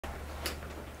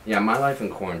Yeah, my life in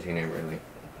quarantine ain't really,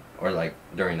 or like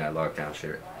during that lockdown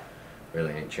shit,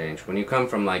 really ain't changed. When you come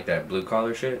from like that blue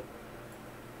collar shit,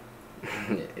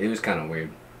 it was kind of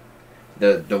weird.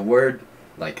 The word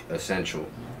like essential,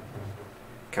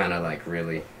 kind of like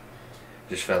really,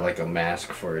 just felt like a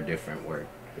mask for a different word.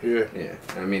 Yeah. Yeah.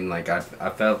 I mean, like I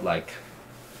felt like,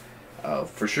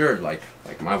 for sure, like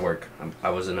my work, I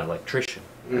was an electrician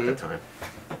at the time,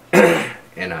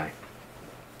 and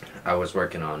I was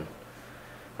working on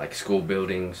like school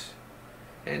buildings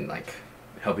and like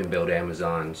helping build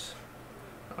Amazons,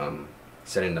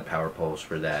 setting the power poles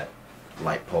for that,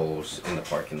 light poles in the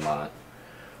parking lot,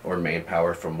 or main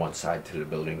power from one side to the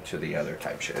building to the other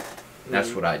type shit.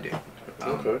 That's what I did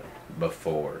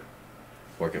before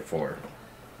working for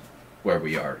where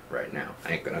we are right now.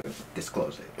 I ain't gonna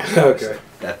disclose it. Okay.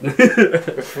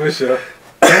 For sure.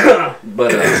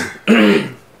 But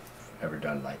ever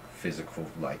done like physical,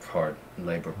 like hard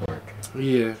labor work?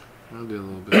 Yeah, I did a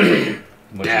little bit.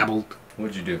 Dabbled.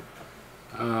 What'd you do?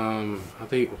 I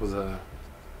think it was a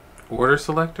order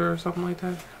selector or something like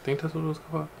that. I think that's what it was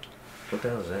called. What the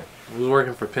hell is that? I was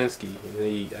working for Penske.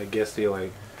 And I guess they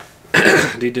like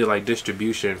they did like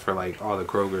distribution for like all the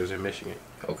Krogers in Michigan.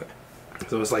 Okay.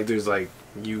 So it's like there's like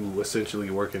you essentially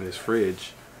work in this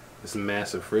fridge, this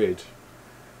massive fridge,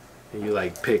 and you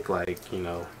like pick like, you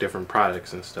know, different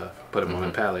products and stuff, put them on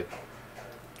a pallet,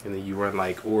 and then you run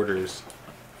like orders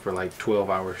for like 12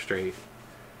 hours straight.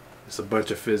 It's a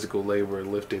bunch of physical labor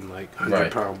lifting like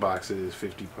 100-pound boxes,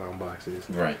 50-pound boxes.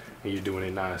 Right. And you're doing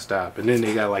it non-stop. And then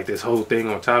they got like this whole thing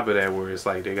on top of that where it's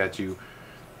like they got you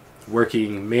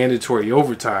working mandatory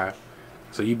overtime.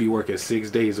 So you be working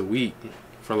 6 days a week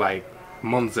for like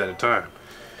months at a time.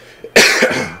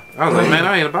 I was like, man,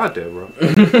 I ain't about that, bro.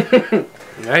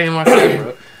 That ain't my shit,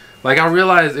 bro. Like, I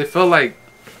realized it felt like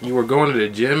you were going to the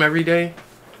gym every day,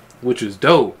 which was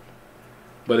dope.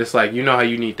 But it's like, you know how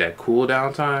you need that cool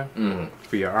down time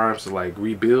for your arms to like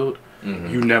rebuild?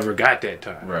 You never got that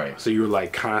time. Right. So you were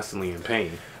like constantly in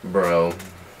pain. Bro.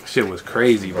 Shit was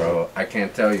crazy, bro. I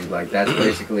can't tell you. Like, that's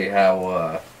basically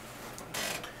how,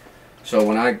 so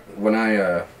when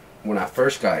I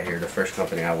first got here, the first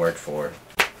company I worked for,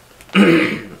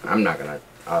 I'm not gonna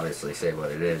obviously say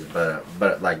what it is,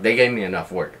 but like they gave me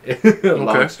enough work.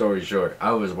 Long story short,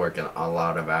 I was working a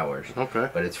lot of hours. Okay.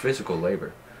 But it's physical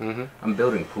labor. I'm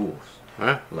building pools,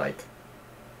 like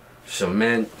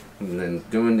cement, and then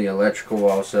doing the electrical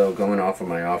also, going off of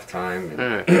my off time,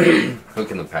 and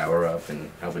hooking the power up and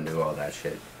helping do all that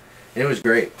shit. And it was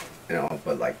great, you know.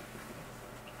 But like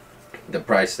the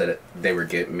price that they were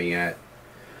getting me at.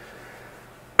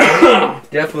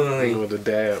 Definitely with the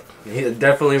dab. It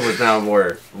definitely was not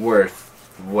worth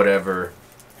whatever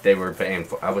they were paying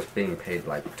for. I was being paid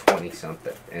like 20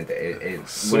 something, and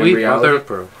sweet reality,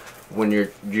 bro. When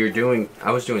you're doing,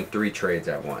 I was doing 3 trades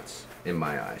at once in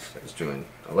my eyes. I was doing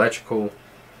electrical,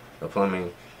 the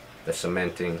plumbing, the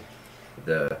cementing,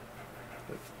 the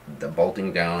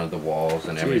bolting down of the walls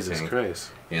and everything. Jesus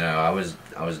Christ. You know, I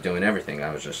was doing everything.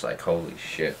 I was just like, holy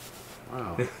shit.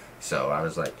 Wow. So I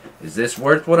was like, is this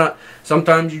worth what I...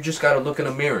 Sometimes you just gotta look in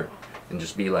a mirror and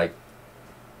just be like,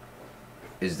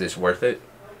 is this worth it?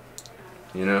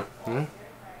 You know?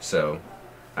 So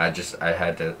I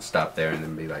had to stop there and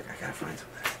then be like, I gotta find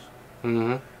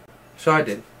something else. So I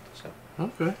did. So.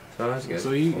 Okay. So that's good.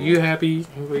 So you happy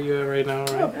where you at right now,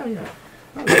 right? Oh,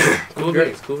 yeah. Cool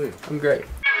days, cool days. I'm great.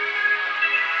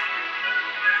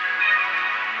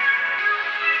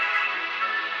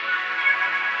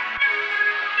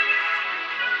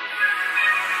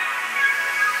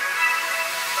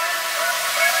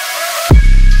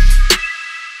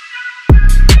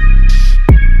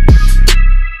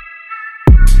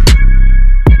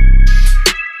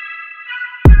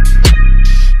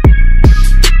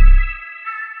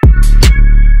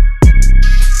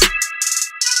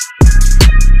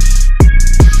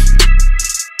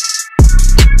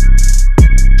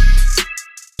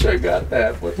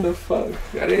 That. What the fuck?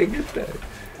 I didn't get that.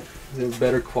 It's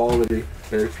better quality,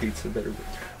 better pizza, better.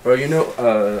 Bro, you know,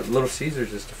 Little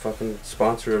Caesars is the fucking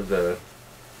sponsor of the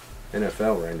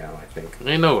NFL right now. I think.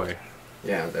 Ain't no way.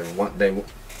 Yeah,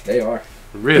 they are.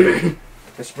 Really?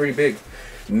 That's pretty big.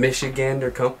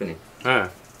 Michigander company.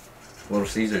 Little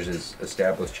Caesars is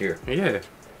established here. Yeah.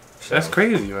 So, that's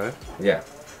crazy, man. Yeah.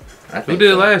 Who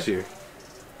did it last year?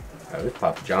 It was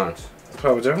Papa John's.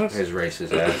 Papa John's? His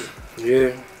racist ass.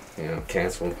 Yeah. You know,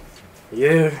 canceled.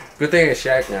 Yeah. Good thing it's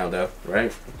Shaq now, though,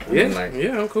 right? Yeah,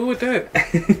 yeah, I'm cool with that.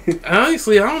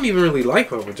 Honestly, I don't even really like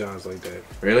Papa John's like that.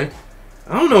 Really?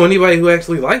 I don't know anybody who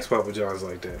actually likes Papa John's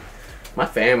like that. My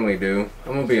family do.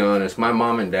 I'm gonna be honest. My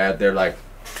mom and dad, they're like,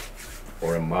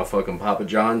 or a motherfucking Papa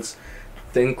John's.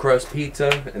 thin crust pizza,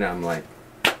 and I'm like,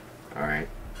 all right.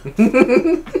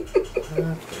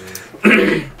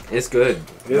 It's good.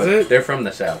 Is it? They're from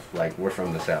the South. Like, we're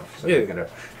from the South. So Yeah. gonna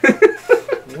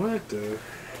What the?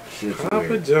 shit's Papa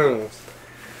weird. John's.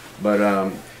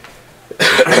 But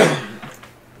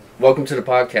welcome to the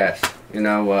podcast. You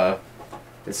know,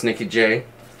 it's NickyJ.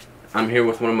 I'm here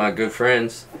with one of my good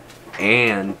friends,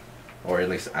 or at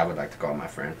least I would like to call my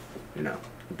friend. You know,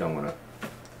 don't want to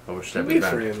overstep Be it.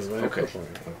 friends, man. Okay.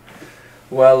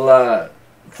 Well,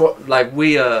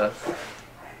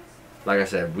 like I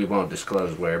said, we won't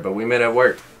disclose where, but we met at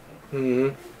work.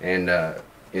 Mm-hmm. And,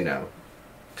 you know,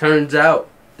 turns out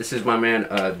this is my man,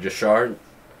 Jashar.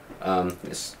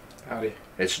 Howdy.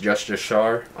 It's just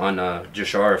Jashar on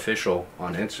Jashar Official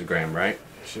on Instagram, right?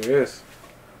 Sure is.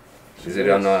 Is it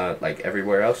on, like,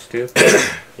 everywhere else, too?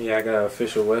 Yeah, I got an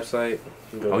official website.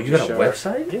 Oh, you got a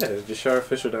website? Yeah, it's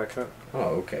JASHARofficial.com. Oh,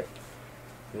 okay.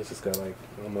 It's just got, like,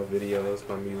 all my videos,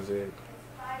 my music,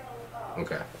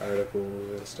 Okay. articles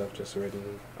and stuff just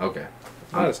written. Okay.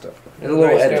 A lot of stuff. And a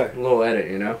little Nice edit. guy. A little edit,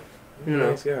 you know? You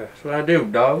know. Nice guy. That's what I do,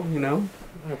 dog, you know?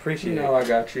 I appreciate You it. know I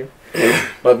got you.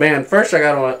 But, man, first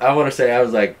I want to say, I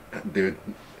was like, dude,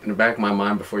 in the back of my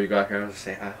mind before you got here, I was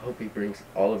saying, I hope he brings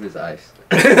all of his ice.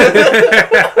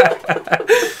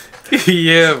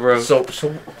 Yeah, bro. So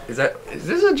is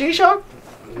this a G-Shock?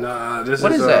 Nah, this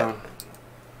What is is that?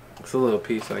 It's a little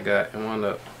piece I got and one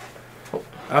up.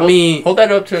 Hold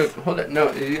that up to hold that.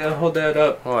 No, you gotta hold that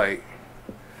up. Like,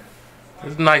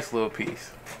 it's a nice little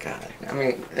piece. God, I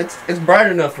mean, it's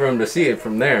bright enough for him to see it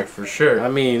from there for sure. I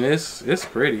mean, it's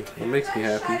pretty. It makes me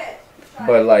happy.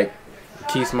 But like It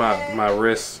keeps my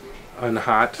wrists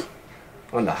unhot.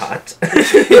 on the hot.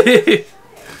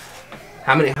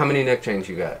 How many neck chains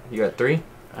you got? You got 3?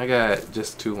 I got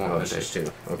just 2 on Oh, the it's day. just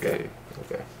 2. Okay,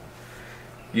 okay.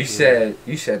 You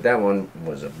said that one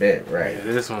was a bit, right? Yeah,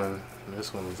 this one's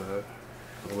a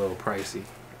little pricey.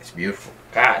 It's beautiful.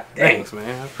 God dang. Thanks,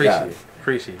 man. I appreciate it.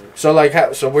 Appreciate it. So like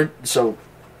how? So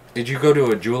did you go to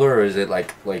a jeweler, or is it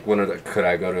like one of the? Could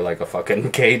I go to like a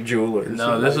fucking K jeweler?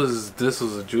 No, this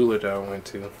was a jeweler that I went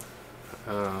to.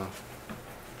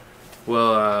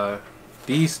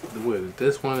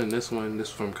 This one and this one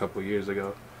from a couple years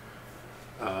ago.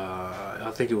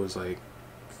 I think it was like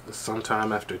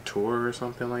sometime after tour or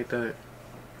something like that.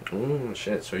 Oh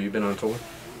shit! So you've been on tour?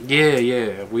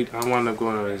 Yeah. I wound up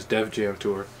going on his Def Jam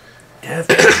tour. Def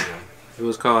Jam. It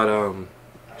was called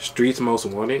Streets Most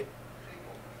Wanted.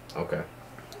 Okay.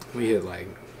 We hit like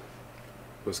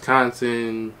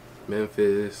Wisconsin,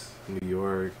 Memphis, New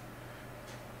York,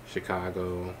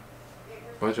 Chicago,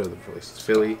 a bunch of other places.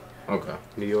 Philly, Okay.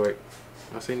 New York.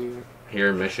 I say New York. Here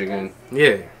in Michigan.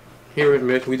 Yeah. Here in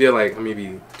Michigan, we did like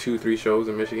maybe 2-3 shows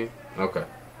in Michigan. Okay.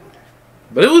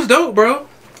 But it was dope, bro.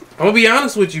 I'm gonna be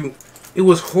honest with you. It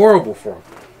was horrible for me.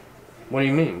 What do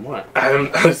you mean? What?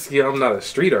 I'm not a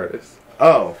street artist.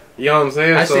 Oh, You know what I'm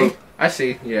saying? I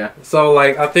see. Yeah. So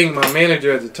like, I think my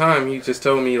manager at the time, he just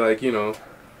told me like, all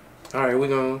right, we're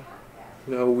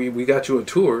gonna, we got you a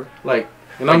tour. Like,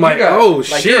 And I'm like, oh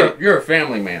shit. You're a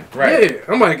family man, right? Yeah.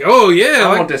 I'm like, oh yeah.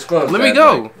 I won't disclose. Let that, me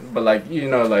go. But like,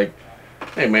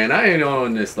 hey man, I ain't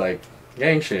on this like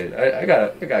gang shit. I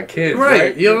got kids,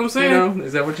 Right, you know what I'm saying?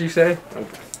 Is that what you say?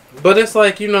 But it's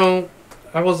like,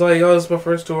 I was like, oh, this is my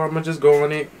first tour. I'm gonna just go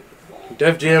on it.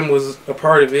 Def Jam was a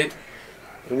part of it.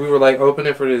 And we were like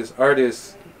opening for this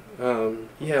artist.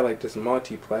 He had like this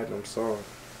multi-platinum song.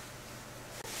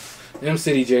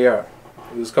 City JR.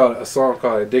 It was called a song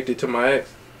called Addicted to My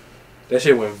Ex. That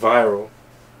shit went viral.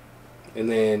 And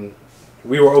then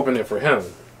we were opening for him.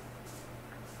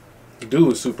 The dude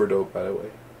was super dope, by the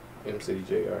way. City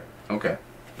JR. Okay.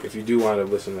 If you do want to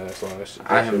listen to that song,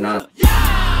 I have not.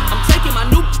 I'm taking my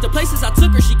new bitch to places I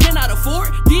took her, she cannot afford.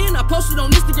 Then I posted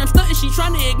on Instagram stunting, she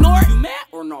trying to ignore it. You mad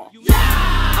or no?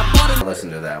 I bought I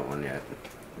listened to that one yet.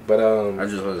 But I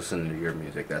just was listening to your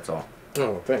music. That's all.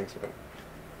 oh, thanks, man.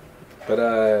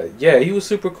 But yeah, he was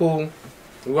super cool.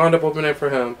 We wound up opening for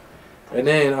him, and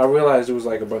then I realized it was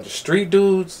like a bunch of street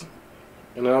dudes,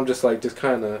 and then I'm just like, just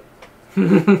kind of, you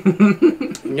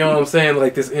know what I'm saying?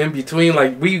 Like this in between.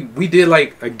 Like we did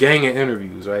like a gang of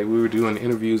interviews, right? We were doing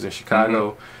interviews in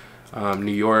Chicago,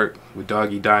 New York with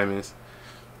Doggy Diamonds,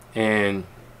 and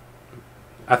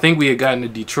I think we had gotten to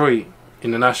Detroit,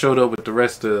 and then I showed up with the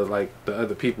rest of like the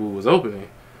other people who was opening,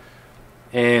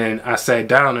 and I sat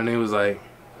down, and it was like,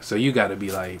 so you got to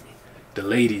be like the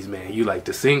ladies, man. You like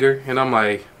the singer, and I'm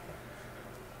like,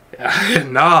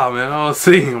 nah, man, I don't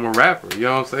sing. I'm a rapper. You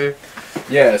know what I'm saying?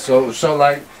 Yeah. So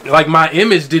like my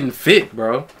image didn't fit,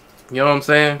 bro. You know what I'm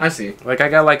saying? I see. Like I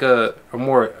got like a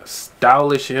more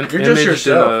stylish image. You're just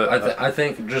yourself. Than I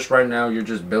think just right now you're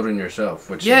just building yourself,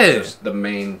 which Yeah. is just the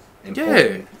main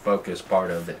important focus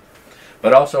part of it.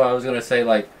 But also, I was gonna say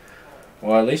like,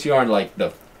 well, at least you aren't like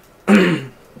the.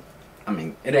 I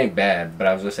mean, it ain't bad, but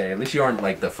I was gonna say at least you aren't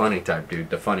like the funny type dude,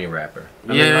 the funny rapper.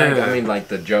 I mean, like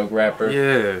the joke rapper.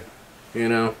 Yeah. You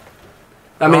know.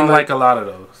 I mean, like a lot of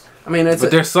those. I mean, it's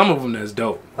but there's some of them that's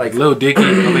dope. Like Lil Dicky,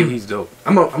 I think he's dope.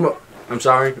 I'm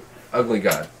sorry, Ugly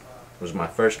God was my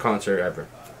first concert ever.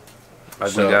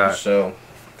 Ugly God. So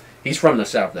he's from the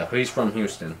South though. He's from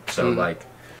Houston. So like,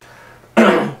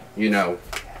 you know,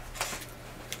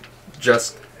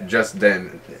 just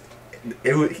then,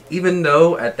 it was, even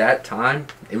though at that time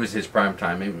it was his prime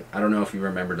time. I don't know if you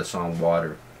remember the song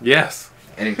Water. Yes.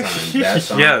 Anytime that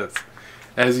song. Yes.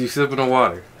 As you sipping the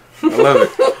water. I love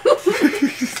it.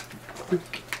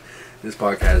 This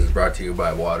podcast is brought to you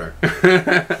by water.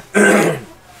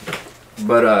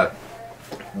 But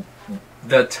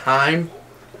the time.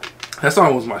 That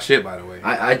song was my shit, by the way.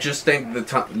 I just think the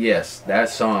time. Yes, that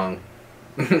song.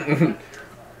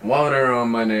 Water on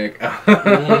my neck.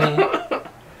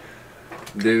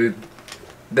 Dude,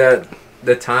 the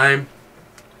time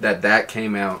that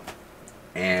came out,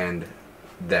 and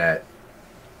that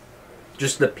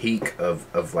just the peak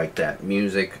of like that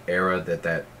music era,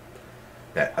 that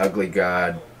Ugly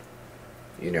God,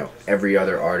 you know, every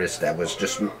other artist that was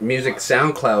just music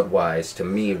SoundCloud wise to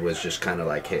me was just kind of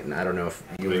like hitting. I don't know if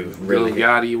you really. Lil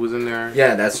Yachty was in there.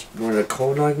 Yeah, that's where the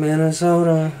Cold Like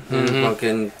Minnesota,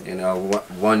 fucking, you know,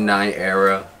 One Night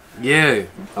era. Yeah.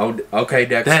 Oh, okay,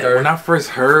 Dexter. When I first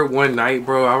heard One Night,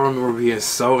 bro, I remember being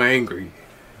so angry.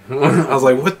 I was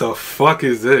like, "What the fuck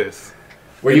is this?"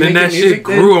 And then that shit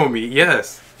grew on me.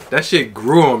 Yes, that shit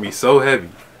grew on me so heavy.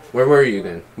 Where were you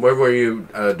then? Where were you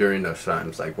during those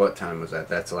times? Like, what time was that?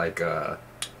 That's like,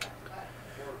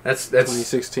 that's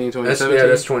 2016, 2017? Yeah,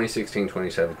 that's 2016,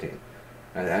 2017.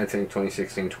 I think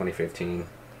 2016, 2015.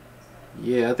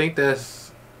 Yeah, I think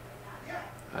that's...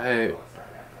 I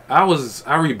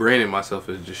rebranded myself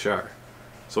as Jashar.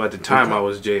 So at the time, I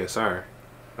was JSR.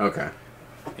 Okay.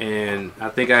 And I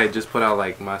think I had just put out,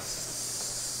 like, my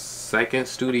second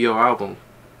studio album.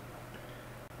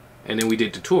 And then we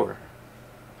did the tour.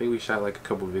 I think we shot like a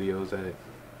couple videos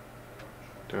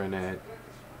during that.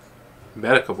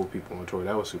 Met a couple people on tour.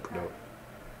 That was super dope.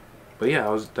 But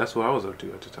yeah, that's what I was up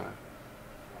to at the time.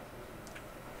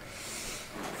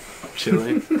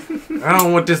 Chilling. I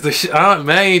don't want this to man,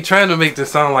 I ain't trying to make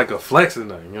this sound like a flex or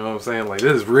nothing. You know what I'm saying? Like,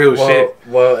 this is real shit.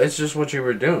 Well, it's just what you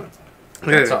were doing.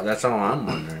 Yeah. That's all I'm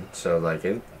wondering. So like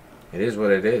it is what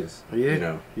it is. Yeah. You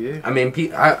know. Yeah. I mean,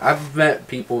 I've met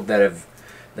people that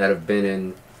have been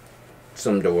in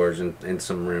some doors and in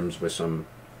some rooms with some,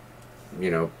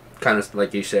 you know, kind of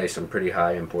like you say, some pretty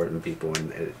high important people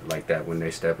and like that when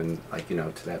they step in, like, you know,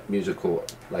 to that musical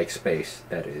like space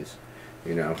that is,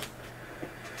 you know,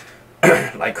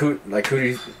 like who do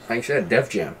you, like you said, Def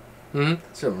Jam. Mm-hmm.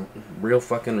 It's a real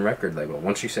fucking record label.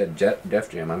 Once you said Def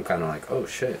Jam, I'm kind of like, oh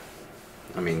shit.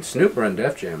 I mean, Snoop run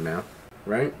Def Jam now,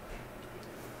 right?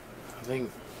 I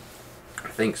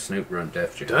think Snoop run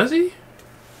Def Jam. Does he?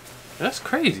 That's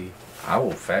crazy. I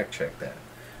will fact check that.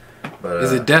 But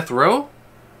is it Death Row?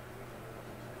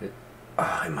 It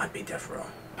might be Death Row.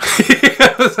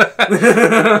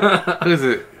 Who is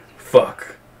it?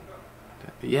 Fuck.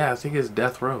 Yeah, I think it's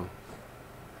Death Row.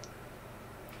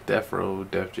 Death Row,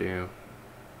 Def Jam.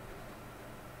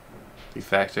 You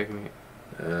fact checking it?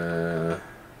 Let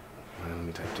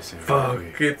me type this in.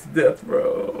 Fuck, it's Death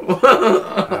Row.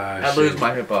 I lose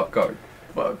my hip hop card.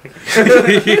 Fuck.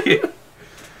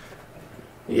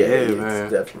 Yeah, man.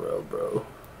 It's Def Row, bro.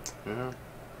 Yeah.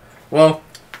 Well,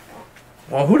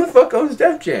 who the fuck owns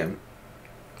Def Jam?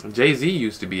 Jay-Z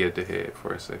used to be at the head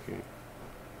for a second.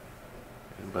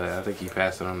 But I think he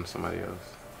passed it on to somebody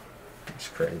else. That's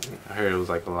crazy. I heard it was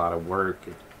like a lot of work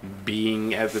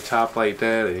being at the top like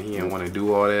that, and he didn't want to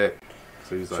do all that.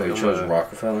 So he's like, he chose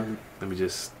Rockefeller? Let me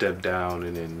just step down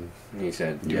and then... He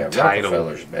said, yeah,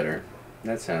 Rockefeller's better.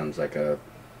 That sounds like a...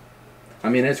 I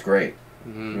mean, it's great.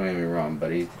 Mm-hmm. Don't get me wrong,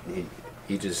 but he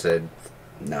just said,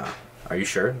 nah. Are you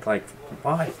sure? Like,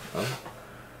 why? Oh.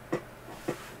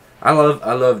 I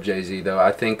love Jay-Z though.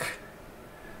 I think,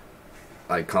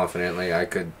 like, confidently, I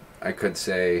could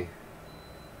say,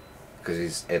 because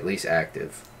he's at least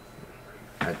active.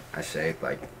 I say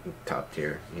like top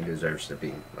tier. He deserves to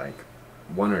be like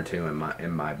 1 or 2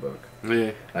 in my book.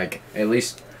 Yeah. Like at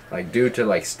least like due to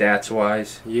like stats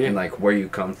wise. Yeah. And like where you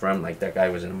come from. Like that guy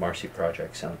was in the Marcy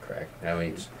Project soundtrack. Now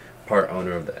he's part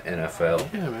owner of the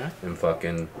NFL. Yeah, man. And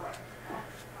fucking.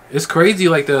 It's crazy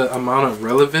like the amount of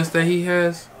relevance that he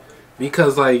has.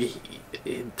 because like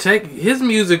his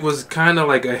music was kind of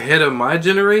like ahead of my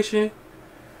generation.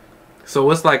 So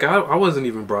it's like I wasn't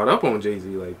even brought up on Jay-Z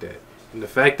like that. And the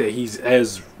fact that he's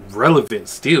as relevant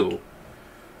still,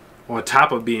 on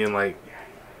top of being like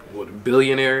what, a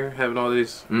billionaire, having all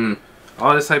this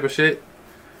type of shit.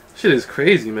 Shit is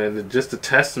crazy, man. Just a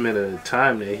testament of the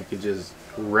time that he could just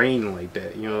reign like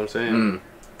that. You know what I'm saying?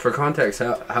 For context,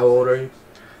 how old are you?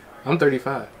 I'm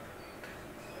 35.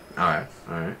 Alright.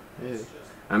 Yeah.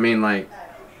 I mean, like,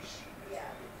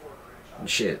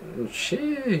 shit. I'm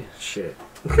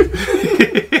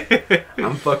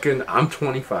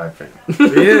 25, fam.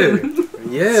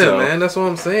 Yeah, so, man. That's what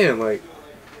I'm saying. Like,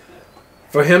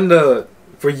 for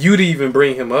you to even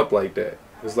bring him up like that,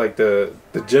 it's like the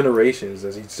generations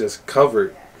that he's just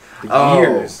covered, the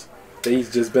years that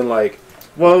he's just been like,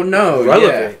 well, no,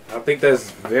 relevant. Yeah. I think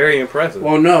that's very impressive.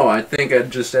 Well, no, I think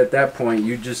just at that point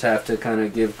you just have to kind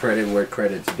of give credit where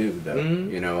credit's due, though.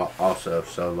 You know, also,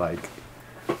 so like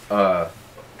yeah,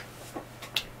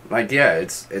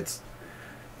 it's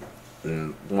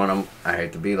one of, I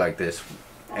hate to be like this,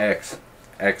 X,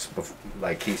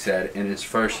 like he said in his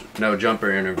first No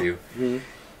Jumper interview.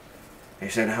 He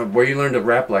said, "Where you learn to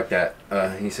rap like that?"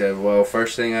 He said, "Well,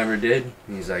 first thing I ever did."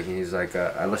 He's like,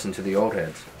 I listened to the old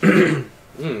heads.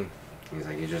 He's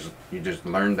like, you just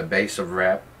learn the base of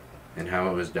rap and how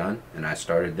it was done, and I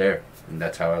started there, and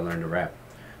that's how I learned to rap.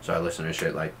 So I listened to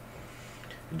shit like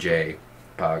Jay,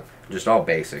 Pac, just all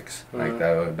basics like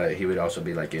that. But he would also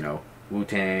be like, you know,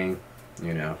 Wu-Tang,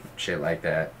 you know, shit like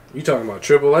that. You talking about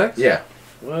Triple X? Yeah.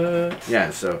 What? Yeah.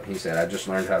 So he said, I just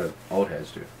learned how the old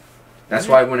heads do. That's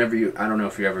why whenever I don't know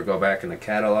if you ever go back in the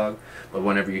catalog, but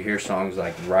whenever you hear songs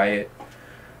like Riot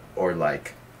or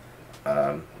like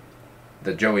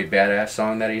the Joey Badass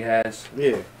song that he has,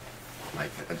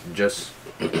 like he just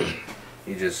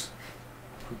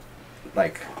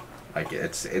like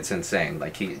it's insane.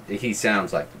 Like he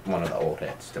sounds like one of the old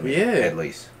heads to me, at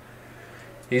least.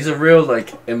 He's a real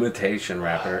like imitation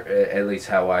rapper, at least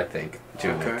how I think,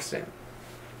 to an extent.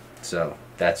 So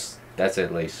that's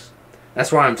at least. That's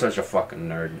why I'm such a fucking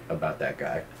nerd about that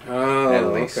guy. Oh,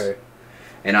 at least. Okay.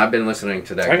 And I've been listening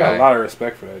to that guy. I got a lot of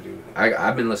respect for that dude.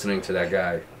 I've been listening to that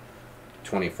guy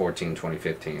 2014,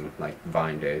 2015, like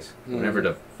Vine days. Whenever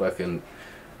the fucking...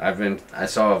 I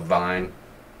saw a Vine,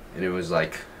 and it was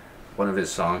like one of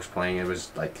his songs playing. It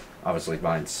was like, obviously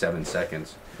Vine's 7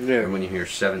 seconds. Yeah. And when you hear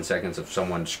 7 seconds of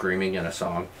someone screaming in a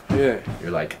song, you're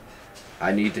like...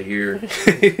 I need to hear...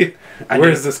 Where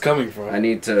is this coming from? I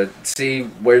need to see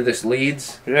where this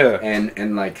leads. Yeah.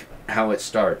 And like, how it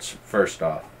starts, first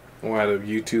off. We'll have a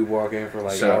YouTube walk in for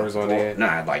like hours on end.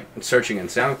 Nah, like, searching in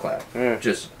SoundCloud. Yeah.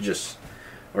 Just...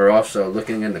 Or also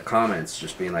looking in the comments,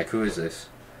 just being like, who is this?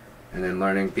 And then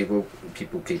learning, people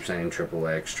keep saying Triple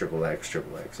X, Triple X,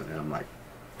 Triple X. And then I'm like...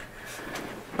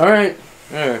 Alright.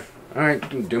 Yeah.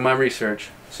 Alright, do my research.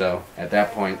 So at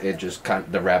that point, it just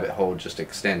the rabbit hole just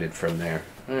extended from there.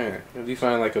 Yeah, did you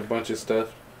find like a bunch of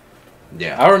stuff?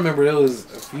 Yeah, I remember there was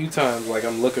a few times like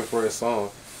I'm looking for a song,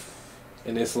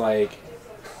 and it's like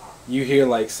you hear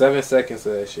like 7 seconds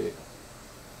of that shit,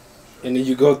 and then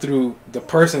you go through the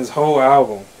person's whole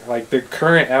album, like their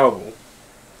current album,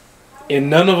 and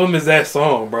none of them is that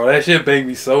song, bro. That shit made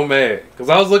me so mad because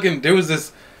I was looking. There was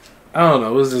this. I don't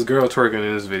know. It was this girl twerking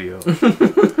in this video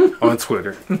on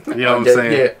Twitter. You know what I'm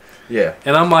saying? Yeah.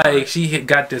 And I'm like, she had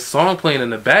got this song playing in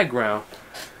the background.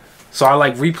 So I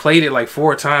like replayed it like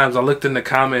 4 times. I looked in the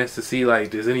comments to see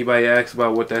like, does anybody ask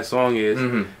about what that song is?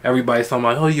 Everybody's talking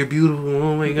about, oh, you're beautiful.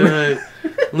 Oh my God.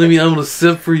 I'm gonna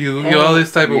sip for you. You know, all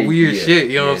this type of weird shit.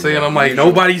 You know what I'm saying? I'm like,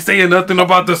 nobody's saying nothing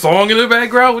about the song in the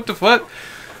background. What the fuck?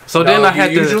 So then I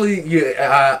had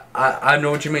to... I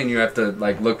know what you mean. You have to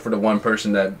like look for the one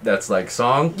person that's like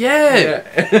song. Yeah.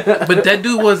 But that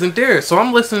dude wasn't there. So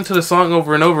I'm listening to the song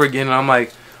over and over again, and I'm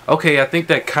like, okay, I think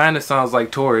that kind of sounds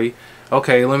like Tory.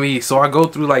 Okay, so I go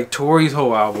through like Tory's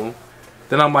whole album.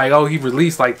 Then I'm like, oh, he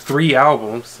released like 3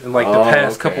 albums in like the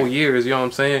past couple years. You know what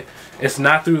I'm saying? It's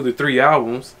not through the 3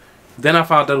 albums. Then I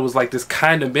found out it was like this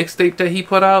kind of mixtape that he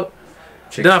put out.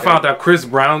 Then I found out Chris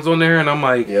Brown's on there, and I'm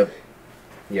like...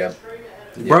 Yep.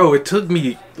 Bro, it took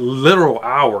me literal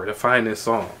hour to find this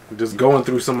song. Just going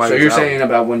through somebody's So you're saying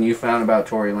about when you found about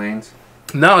Tory Lanez?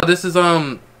 No, this was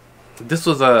no,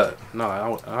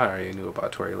 I already knew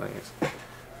about Tory Lanez.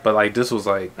 But like this was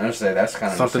like I understand that's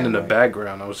kind of something in the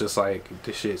background. I was just like,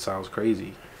 this shit sounds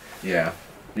crazy. Yeah.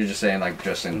 You're just saying like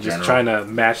just in general. Just trying to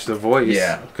match the voice.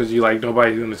 Yeah. Because you like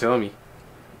nobody's gonna tell me.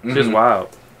 It's just wild.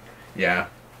 Yeah.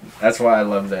 That's why I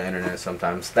love the internet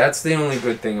sometimes. That's the only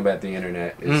good thing about the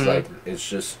internet. It's like, it's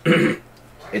just, it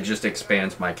just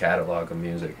expands my catalog of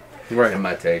music. Right. in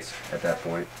my taste at that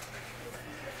point.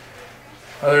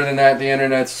 Other than that, the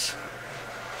internet's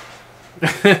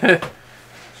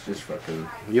it's just fucking.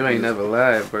 You ain't never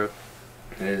lied, bro.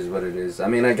 It is what it is. I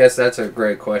mean, I guess that's a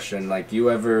great question. Like,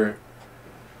 you ever...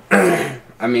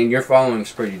 I mean, your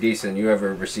following's pretty decent. You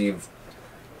ever receive,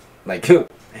 like,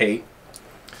 hate?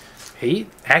 Hate?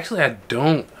 Actually, I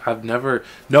don't. I've never...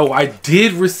 No, I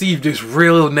did receive this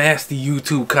real nasty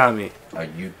YouTube comment.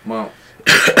 Well...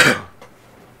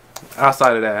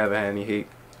 Outside of that, I haven't had any hate.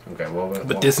 Okay, well...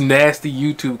 But this nasty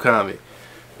YouTube comment,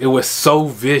 it was so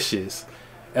vicious.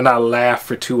 And I laughed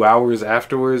for 2 hours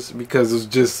afterwards because it was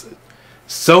just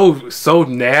so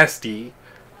nasty.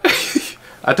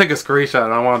 I took a screenshot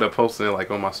and I wound up posting it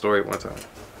like on my story one time.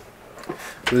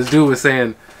 This dude was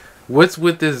saying, "What's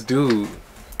with this dude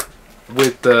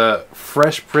with the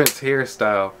Fresh Prince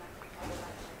hairstyle?"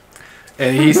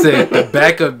 And he said the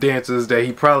backup dancers that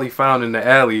he probably found in the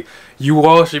alley, you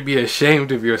all should be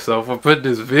ashamed of yourself for putting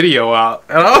this video out.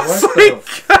 And I was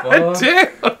like, God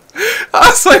damn. I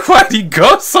was like, why'd he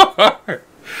go so hard?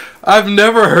 I've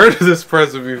never heard of this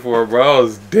person before, bro. I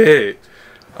was dead.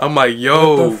 I'm like,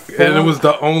 yo. And it was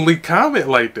the only comment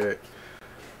like that.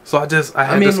 So I had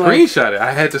to screenshot it.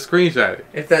 I had to screenshot it.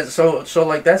 If that's so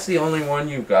like that's the only one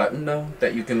you've gotten though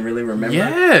that you can really remember.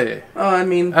 Yeah. Oh, I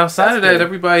mean, outside of that,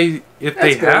 everybody, if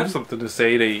they have something to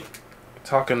say, they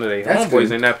talking to their homeboys.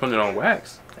 They're not putting it on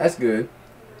wax. That's good.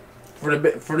 For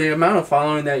the amount of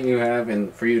following that you have,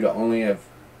 and for you to only have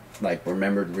like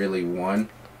remembered really one,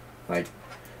 like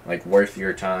worth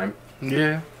your time.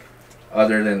 Yeah.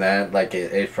 Other than that, like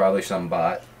it's probably some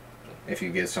bot. If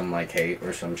you get some like hate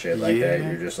or some shit like that,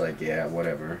 you're just like, yeah,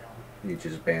 whatever. You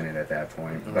just ban it at that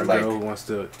point. Or but girl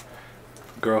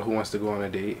who wants to go on a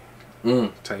date,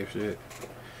 type shit.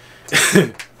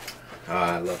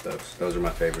 I love those. Those are my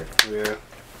favorite. Yeah,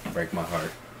 break my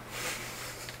heart.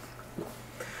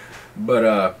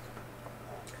 But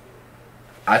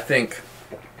I think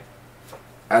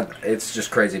it's just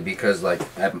crazy because like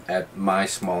at my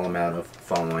small amount of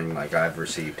following, like I've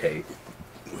received hate.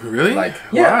 Really? Like,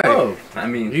 yeah. Oh, I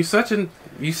mean, you seem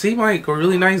like a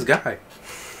really nice guy.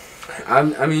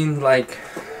 I mean, like,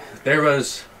 I've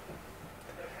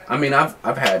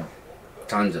had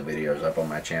tons of videos up on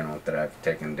my channel that I've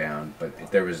taken down, but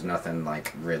there was nothing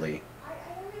like really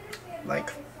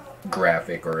like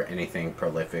graphic or anything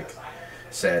prolific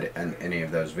said in any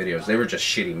of those videos. They were just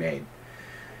shitty made,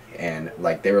 and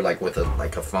like they were like with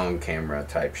a phone camera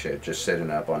type shit, just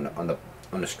sitting up on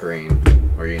the screen,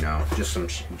 or you know, just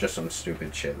some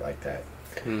stupid shit like that.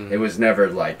 It was never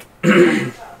like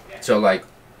so like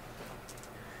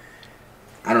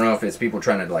I don't know if it's people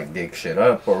trying to like dig shit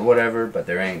up or whatever, but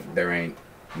there ain't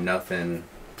nothing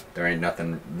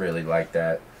really like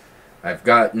that. I've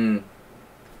gotten,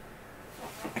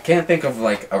 I can't think of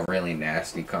like a really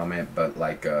nasty comment, but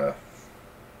like I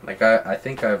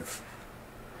think I've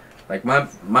like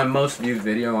my most viewed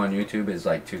video on YouTube is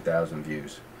like 2,000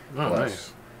 views. Oh, plus.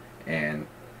 Nice. And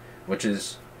which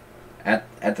is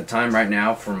at the time right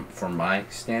now from my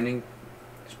standing,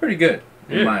 it's pretty good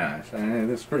in my eyes. I mean,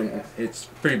 it's a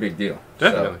pretty big deal.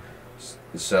 Definitely.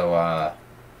 So I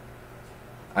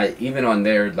even on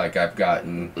there like I've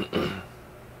gotten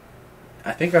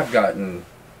I think I've gotten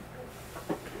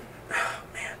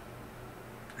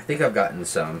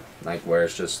some like where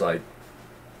it's just like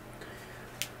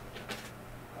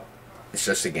it's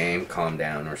just a game, calm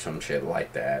down or some shit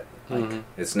like that. Like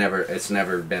it's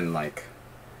never been like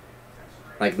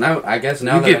now. I guess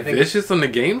now you that get I think vicious on the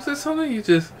games or something. You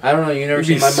just I don't know. You never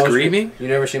seen my screaming. You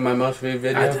never seen my most viewed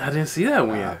video. I didn't see that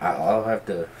one yet. I'll have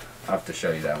to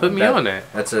show you that one. Put me on that.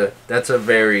 That's a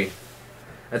very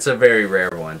rare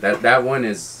one. That one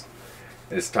is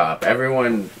top.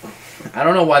 Everyone, I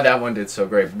don't know why that one did so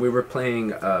great. We were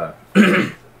playing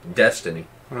Destiny.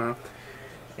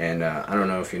 And I don't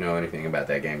know if you know anything about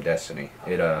that game, Destiny.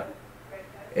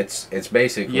 It's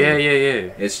basically yeah.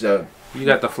 It's you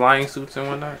got the flying suits and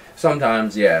whatnot.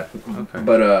 Sometimes, yeah. Okay.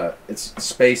 But it's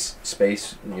space.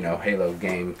 You know, Halo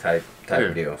game type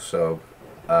deal. So,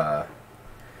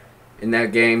 in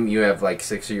that game, you have like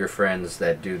 6 of your friends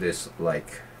that do this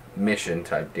like mission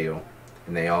type deal,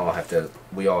 and we all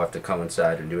have to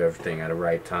coincide and do everything at the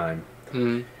right time.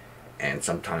 And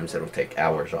sometimes it'll take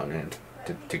hours on end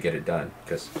to get it done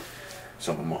because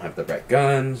someone won't have the right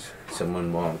guns,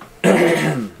 someone won't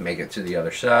make it to the other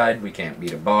side, we can't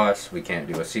beat a boss, we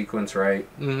can't do a sequence right.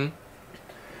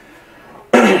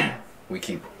 We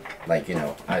keep like, you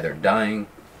know, either dying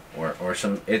or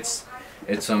some it's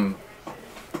some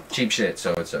cheap shit,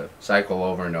 so it's a cycle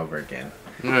over and over again.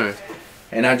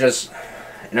 And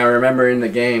I remember in the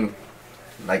game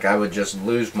like I would just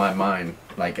lose my mind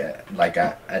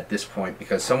at this point,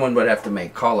 because someone would have to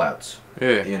make call outs,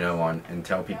 Yeah. you know, on and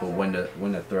tell people when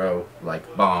to throw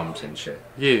like bombs and shit.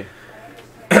 Yeah.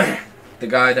 The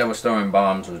guy that was throwing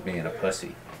bombs was being a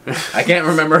pussy. I can't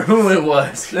remember who it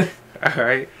was.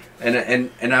 Alright.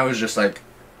 And I was just like,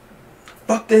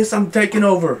 fuck this, I'm taking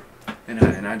over.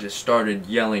 And I just started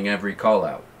yelling every call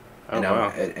out. Oh, wow.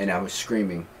 And I was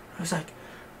screaming. I was like,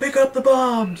 pick up the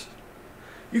bombs.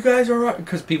 You guys are...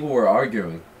 Because people were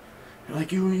arguing. They're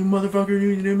like, you motherfucker,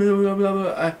 you blah, blah,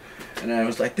 blah. And I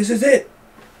was like, this is it.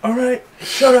 All right,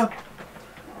 shut up.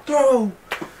 Throw.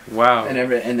 Wow.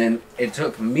 And then it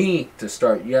took me to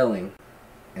start yelling.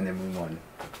 And then we won.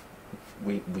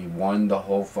 We won the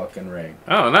whole fucking ring.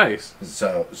 Oh, nice.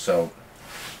 So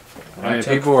And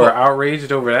people were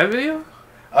outraged over that video?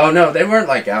 Oh no, they weren't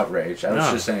like outraged. I was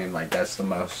No. just saying like that's the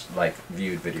most like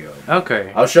viewed video.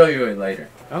 Okay. I'll show you it later.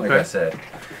 Okay. Like I said,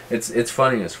 it's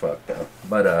funny as fuck though.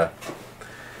 But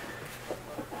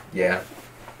yeah.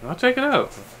 I'll check it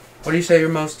out. What do you say your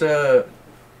most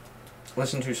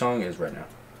listened to song is right now?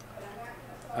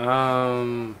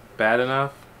 Bad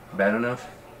Enough. Bad Enough?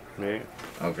 Yeah.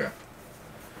 Okay.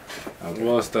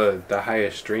 Well, it's the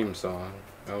highest stream song.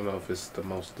 I don't know if it's the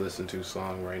most listened to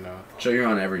song right now. So you're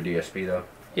on every DSP though?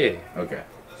 Yeah. Okay.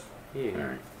 Yeah. All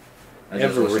right.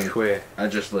 Every which way. I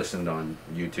just listened on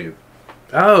YouTube.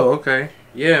 Oh, okay.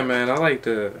 Yeah, man. I like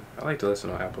to listen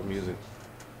on Apple Music.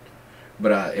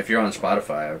 But if you're on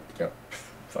Spotify,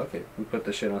 fuck it. We put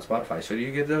the shit on Spotify. So do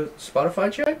you get the Spotify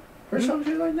check or some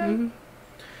shit like that? Mm-hmm.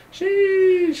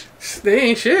 Sheesh. They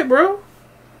ain't shit, bro.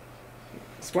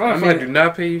 Spotify I mean, do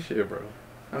not pay you shit, bro.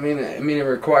 I mean, it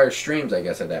requires streams, I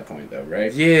guess, at that point, though,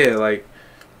 right? Yeah, like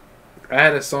I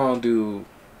had a song do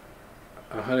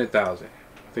 100,000. I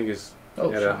think it's at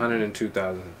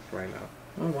 102,000 right now.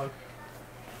 Oh wow.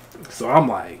 So I'm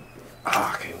like,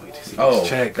 I can't wait to see Oh, this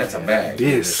check. that's man. a bag.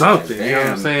 Did something, Damn, you know what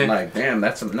I'm saying? Like, damn,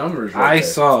 that's some numbers. Right I there.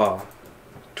 saw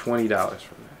 $20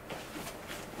 from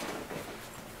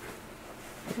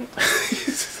that.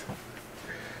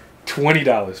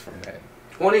 $20 from that.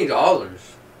 $20.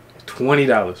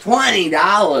 $20.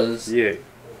 $20. Yeah.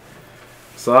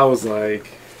 So I was like,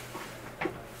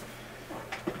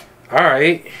 all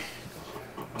right,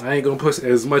 I ain't gonna put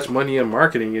as much money in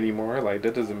marketing anymore. Like,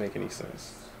 that doesn't make any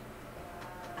sense.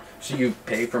 So you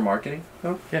pay for marketing?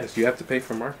 No. Yes, you have to pay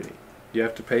for marketing. You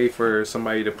have to pay for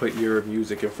somebody to put your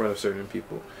music in front of certain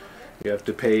people. You have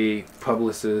to pay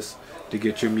publicists to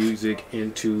get your music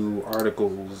into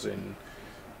articles and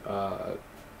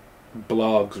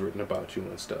blogs written about you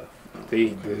and stuff.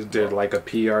 They're like a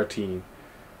PR team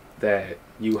that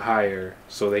you hire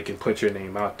so they can put your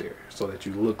name out there so that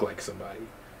you look like somebody.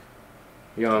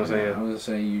 You know what I'm saying? I was gonna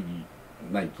say you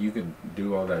could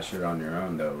do all that shit on your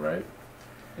own though, right?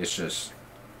 It's just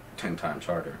 10 times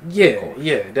harder.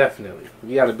 Yeah, definitely.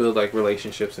 You got to build like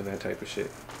relationships and that type of shit.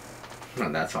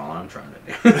 And that's all I'm trying to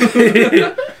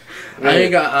do.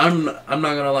 I'm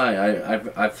not gonna lie.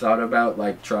 I've thought about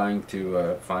like trying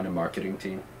to find a marketing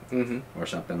team or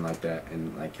something like that,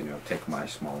 and like take my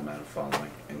small amount of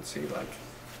following and see like,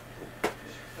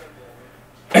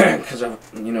 because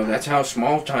that's how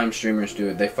small time streamers do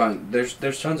it. They find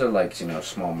there's tons of like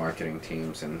small marketing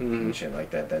teams and shit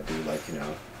like that do like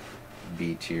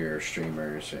B tier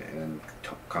streamers and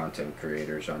content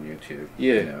creators on YouTube.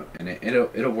 Yeah. And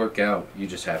it'll work out. You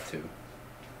just have to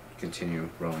continue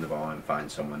rolling the ball and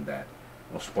find someone that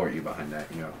will support you behind that.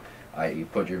 I.e.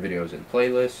 put your videos in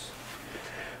playlists.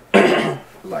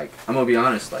 Like, I'm gonna be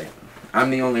honest, like,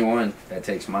 I'm the only one that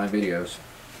takes my videos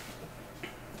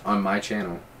on my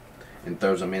channel and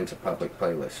throws them into public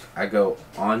playlists. I go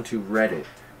onto Reddit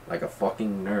like a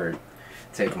fucking nerd,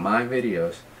 take my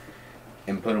videos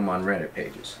and put them on Reddit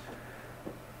pages,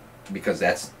 because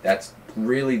that's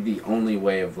really the only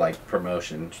way of like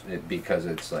promotion, because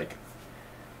it's like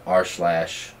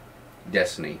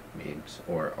r/Destiny memes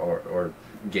or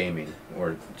gaming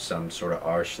or some sort of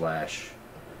r/YouTube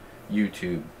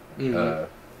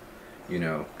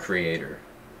creator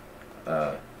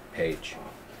page.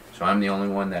 So I'm the only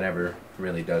one that ever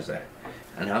really does that,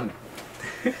 and I'm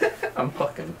I'm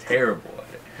fucking terrible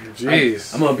at it.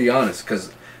 Jeez. I'm gonna be honest,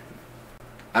 because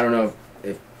I don't know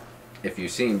if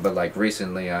you've seen, but like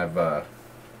recently I've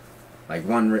like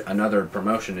another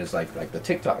promotion is like the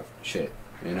TikTok shit,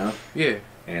 Yeah.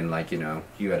 and like you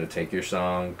had to take your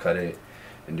song, cut it,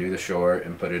 and do the short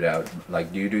and put it out.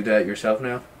 Like, do you do that yourself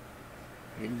now?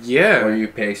 Yeah. Or you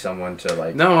pay someone to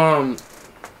like? No,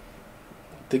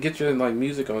 to get your like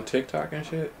music on TikTok and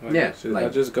shit. Like, Yeah, I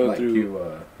just go like through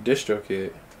you,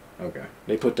 DistroKid. Okay.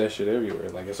 They put that shit everywhere.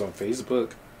 Like, it's on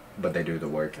Facebook. But they do the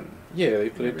work and Yeah, they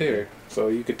put it there. So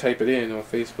you could type it in on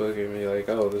Facebook and be like,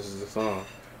 oh, this is a song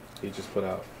he just put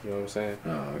out. You know what I'm saying?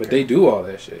 Oh, okay. But they do all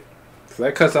that shit. So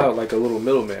that cuts out like a little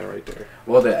middleman right there.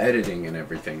 Well, the editing and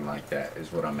everything like that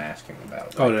is what I'm asking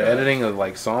about. Oh, like, the editing of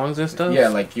like songs and stuff? Yeah,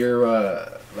 like your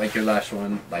last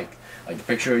one, like the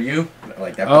picture of you,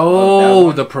 like that. Oh,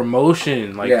 that the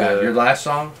promotion, like your last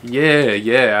song.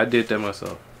 Yeah, I did that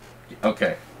myself.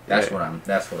 Okay, that's what I'm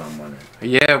wondering.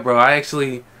 Yeah, bro, I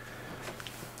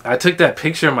took that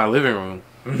picture in my living room.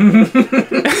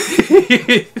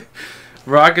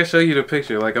 Bro, I can show you the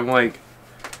picture. Like I'm like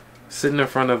sitting in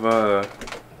front of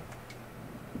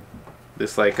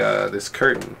this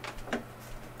curtain.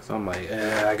 So I'm like,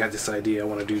 I got this idea. I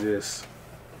want to do this.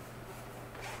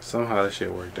 Somehow this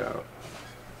shit worked out.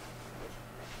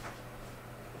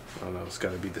 I don't know. It's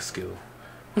got to be the skill.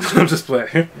 I'm just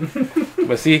playing.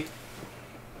 But see,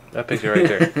 that picture right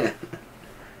there.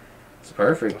 It's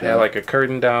perfect. I had like a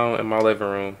curtain down in my living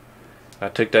room. I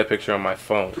took that picture on my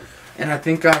phone. And I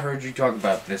think I heard you talk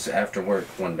about this after work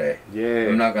one day. Yeah.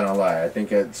 I'm not gonna lie. I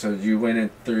think so. You went in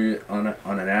through it on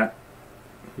an app.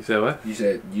 You said what? You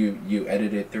said you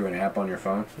edited through an app on your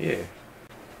phone. Yeah.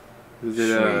 Is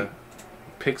it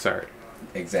PixArt?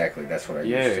 Exactly. That's what I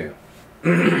used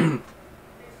to.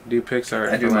 Do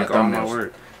PixArt. I do for, my like all my thumbnails.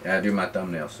 work. Yeah, I do my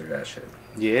thumbnails through that shit.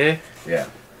 Yeah. Yeah.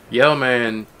 Yo,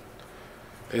 man.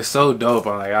 It's so dope.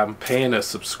 I'm paying a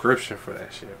subscription for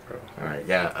that shit, bro. All right.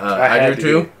 Yeah. I do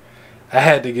too. I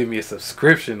had to give me a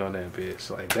subscription on that bitch.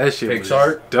 Like that shit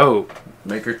PixArt? was dope.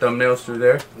 Make your thumbnails through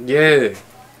there. Yeah.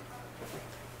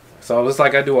 So it's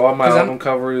like I do all my album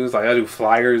covers. Like I do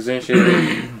flyers and shit.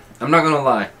 I'm not gonna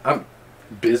lie.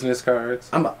 Business cards.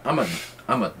 I'm a dummy.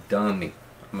 I'm a dummy.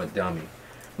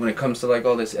 When it comes to like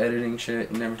all this editing shit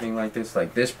and everything like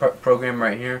this program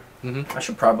right here, I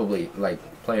should probably like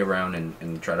play around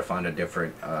and try to find a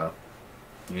different,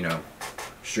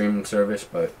 streaming service.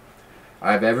 But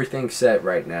I have everything set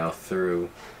right now through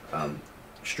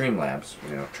Streamlabs.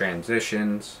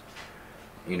 Transitions,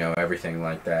 everything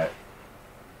like that.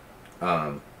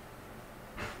 And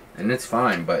it's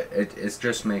fine, but it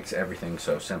just makes everything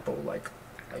so simple. Like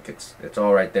it's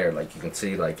all right there. Like you can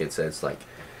see, like it says like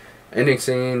ending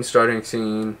scene, starting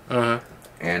scene,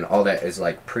 and all that is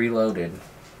like preloaded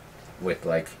with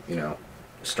like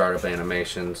startup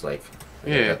animations. Like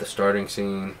you got the starting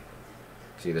scene,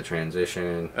 see the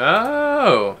transition,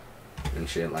 and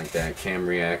shit like that. Cam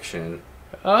reaction.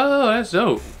 Oh, that's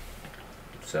dope.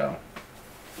 So,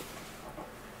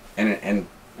 and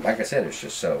like I said, it's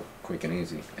just so quick and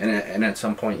easy. And at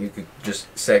some point you could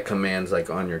just set commands like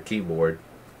on your keyboard,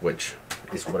 which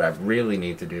is what I really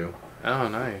need to do. Oh,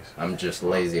 nice. I'm just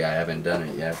lazy. I haven't done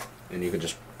it yet. And you could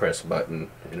just press a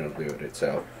button and it'll do it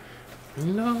itself.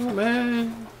 No,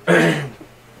 man.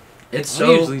 It's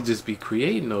I usually just be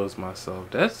creating those myself.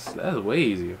 That's way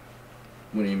easier.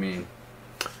 What do you mean?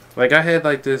 Like I had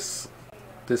like this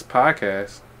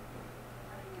podcast.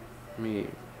 Let me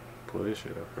pull this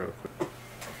shit up real quick.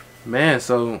 Man,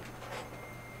 so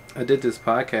I did this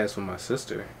podcast with my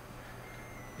sister,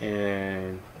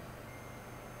 and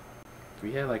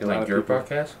we had like a lot of your people.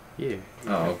 podcast? Yeah.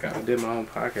 Oh, okay. I did my own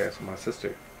podcast with my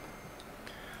sister.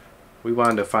 We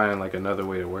wanted to find like another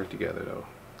way to work together though.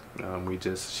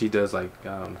 She does like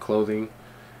clothing,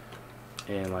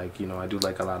 and like I do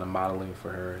like a lot of modeling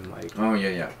for her and like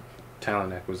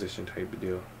talent acquisition type of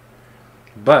deal.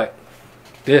 But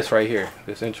this right here,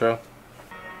 this intro.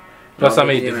 Plus, I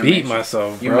made the beat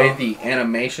myself, bro. You made the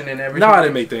animation and everything? No, I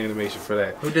didn't make the animation for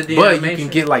that. Who did the animation? animation? But you can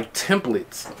get like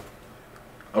templates.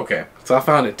 Okay. So I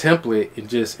found a template and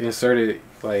just inserted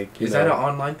like. Is that an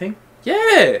online thing?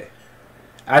 Yeah.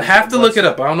 I'd have to look it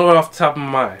up. I don't know it off the top of my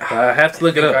mind. But I have to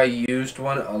look it up. I used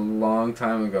one a long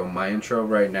time ago. My intro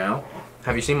right now.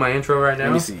 Have you seen my intro right now?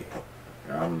 Let me see.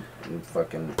 I'm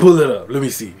fucking. Pull it up. Let me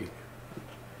see.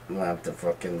 I'm gonna have to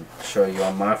fucking show you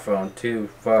on my phone too.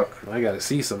 Fuck. I gotta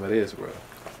see some of this, bro.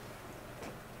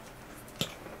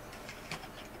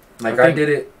 Like I did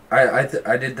it.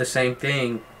 I did the same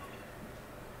thing.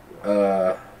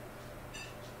 Oh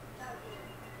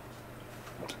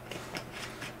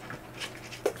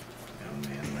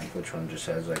man, like which one just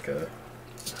has like a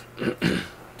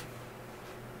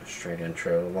straight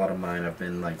intro? A lot of mine have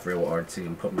been like real artsy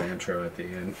and put my intro at the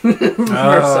end. For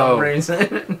some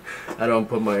reason. I don't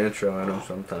put my intro in them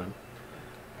sometimes.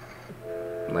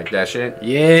 Like that shit?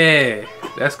 Yeah.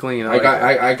 That's clean. I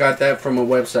got that from a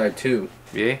website too.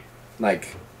 Yeah?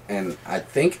 Like, and I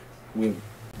think we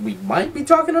might be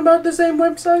talking about the same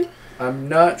website. I'm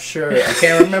not sure. I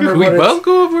can't remember we what both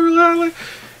go over a lot like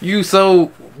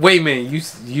wait a minute,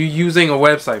 you using a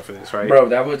website for this, right? Bro,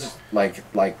 that was like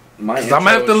my I'm gonna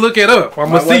have to look it up.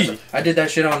 I'm gonna see. I did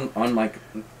that shit on like,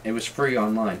 it was free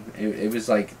online. It was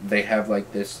like, they have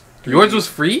like this. Yours was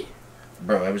free?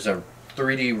 Bro, it was a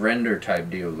 3D render type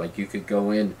deal. Like, you could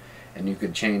go in and you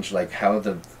could change like how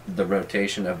the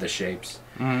rotation of the shapes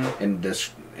and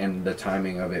the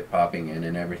timing of it popping in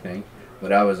and everything.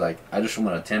 But I was like, I just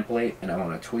want a template and I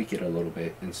want to tweak it a little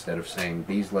bit instead of saying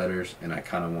these letters, and I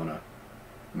kind of want to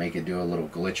make it do a little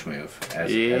glitch move as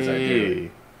I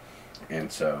do it.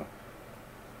 And so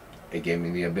it gave me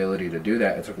the ability to do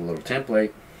that. I took a little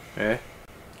template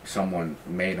someone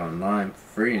made online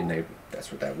for free, and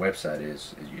that's what that website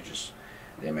is.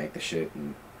 They make the shit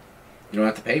and you don't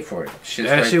have to pay for it. Shit's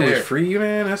that right shit there. was free,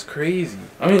 man? That's crazy.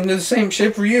 I mean, the same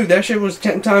shit for you. That shit was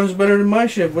 10 times better than my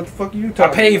shit. What the fuck are you talking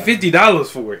about? I paid about? $50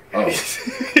 for it. Oh.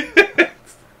 $50.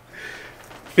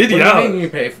 What do you mean you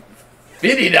pay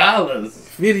 $50?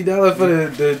 $50 for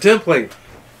the template.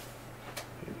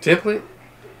 Template?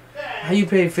 How you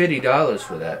pay $50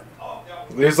 for that?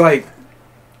 There's like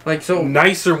so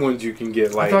nicer ones you can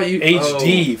get, like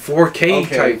HD, 4K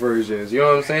type versions. You know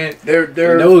what I'm saying?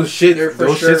 Those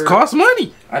shits cost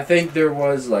money. I think there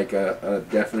was like a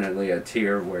definitely a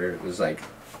tier where it was like,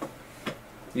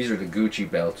 these are the Gucci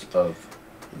belts of.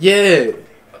 Yeah.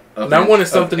 And I wanted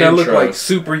something that looked like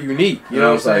super unique. You know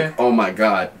what I'm saying? Like, oh my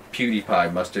god,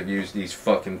 PewDiePie must have used these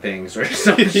fucking things or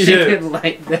some shit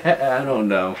like that. I don't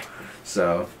know.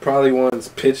 So probably once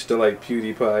pitched to like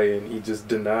PewDiePie and he just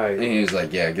denied. And he was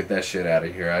like, "Yeah, get that shit out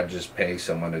of here. I'd just pay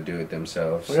someone to do it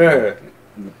themselves. Yeah,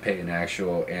 pay an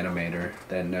actual animator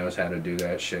that knows how to do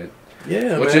that shit."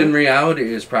 Yeah, which in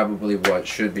reality is probably what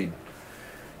should be.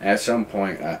 At some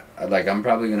point, I'm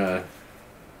probably gonna,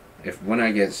 when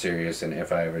I get serious and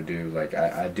if I ever do, like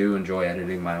I do enjoy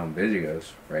editing my own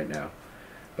videos right now.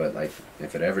 But like,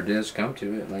 if it ever does come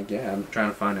to it, like, yeah, I'm trying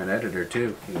to find an editor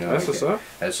too. You know, that's what's up.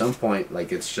 At some point,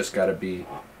 like, it's just got to be,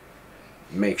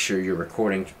 make sure you're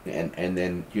recording, and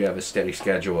then you have a steady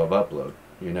schedule of upload.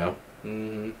 You know,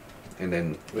 and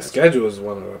then the schedule is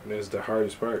the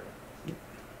hardest part.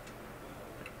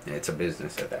 It's a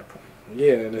business at that point.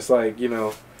 Yeah, and it's like, you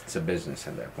know, it's a business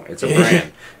at that point. It's a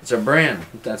brand. It's a brand.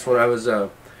 That's what I was.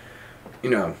 You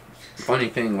know. Funny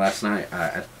thing, last night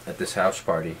at this house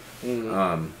party,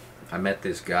 I met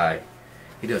this guy.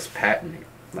 He does patenting.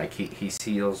 Like he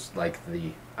seals like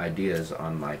the ideas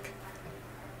on like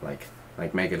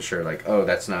making sure like, oh,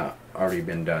 that's not already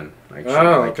been done. Like shit,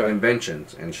 like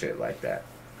inventions and shit like that.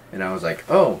 And I was like,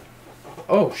 oh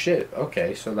shit,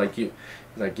 okay. So like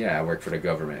yeah, I work for the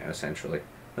government essentially.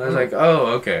 And I was like, oh,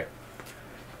 okay.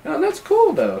 No, that's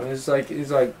cool though. He's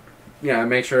like. Yeah, I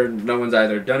make sure no one's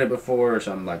either done it before or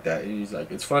something like that. And he's like,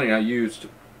 it's funny, I used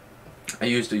a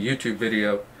YouTube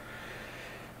video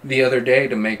the other day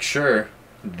to make sure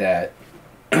that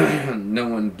no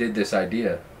one did this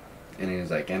idea. And he was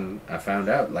like, and I found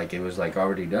out like it was like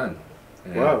already done.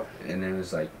 And wow. And it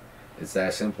was like, it's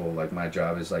that simple. Like my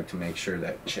job is like to make sure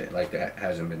that shit like that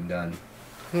hasn't been done.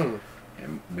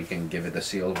 And we can give it the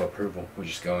seal of approval. We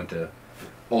just go into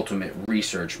ultimate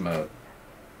research mode.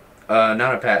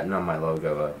 Not a patent on my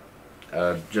logo.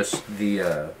 Just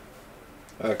the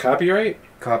copyright.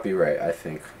 Copyright, I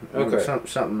think. Okay.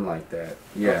 Something like that.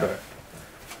 Yeah.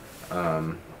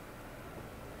 Okay.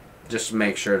 Just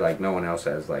make sure like no one else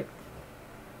has like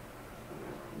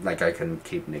I can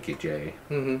keep NickyJ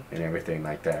and everything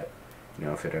like that. You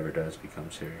know, if it ever does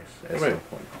become serious at some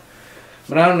point.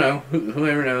 But I don't know.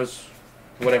 Whoever knows.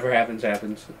 Whatever happens,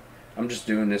 happens. I'm just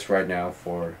doing this right now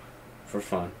for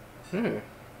fun.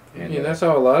 And, that's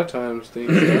how a lot of times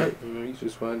things start. You know, you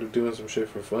just wind up doing some shit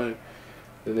for fun.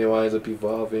 Then they wind up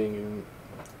evolving and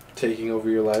taking over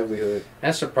your livelihood.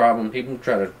 That's the problem. People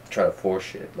try to force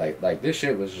shit. Like this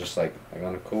shit was just like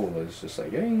on the cool. It's just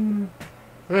like, hey,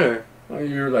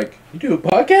 you're like, you do a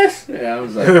podcast? And I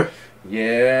was like,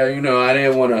 yeah, you know, I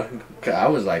didn't want to. I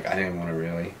was like, I didn't want to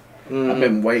really. I've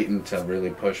been waiting to really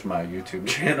push my YouTube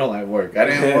channel at work. I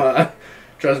didn't want.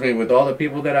 Trust me, with all the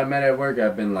people that I met at work,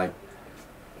 I've been like,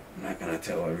 I'm not gonna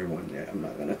tell everyone yet. I'm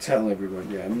not gonna tell everyone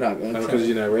yet. I'm not gonna. Because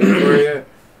you're not ready for it yet.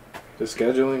 The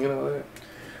scheduling and all that.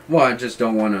 Well, I just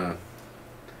don't want to.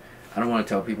 I don't want to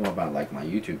tell people about like my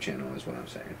YouTube channel. Is what I'm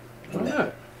saying. Why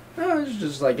not? No, it's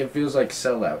just like it feels like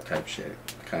sellout type shit,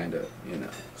 kind of. You know.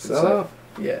 Sellout.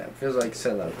 Like, yeah, it feels like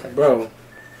sellout type. Bro.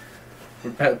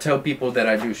 Shit. Tell people that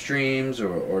I do streams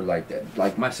or like that.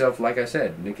 Like myself, like I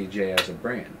said, NickyJ as a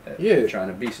brand. I'm trying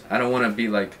to be. I don't want to be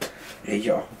like, hey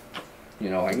yo. You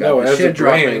know, I got as shit a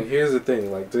brand, dropping. Here's the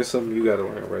thing. Like, there's something you gotta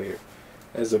learn right here.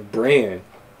 As a brand,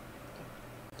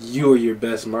 you are your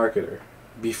best marketer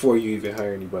before you even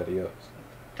hire anybody else.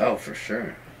 Oh, for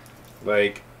sure.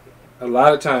 Like, a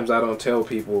lot of times I don't tell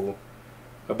people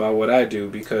about what I do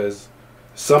because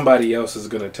somebody else is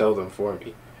gonna tell them for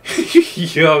me.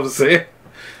 You know what I'm saying?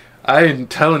 I didn't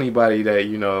tell anybody that,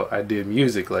 you know, I did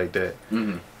music like that.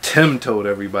 Mm-hmm. Tim told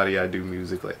everybody I do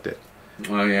music like that.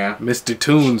 Oh yeah. Mr.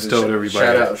 Tunes told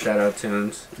everybody. Shout out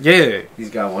Tunes. Yeah. He's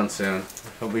got one soon.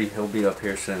 He'll be up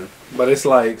here soon. But it's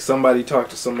like somebody talked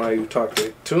to somebody who talked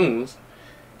to Tunes,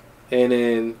 and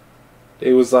then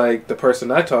it was like the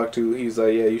person I talked to, he's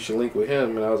like, yeah, you should link with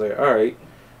him, and I was like, all right.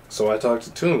 So I talked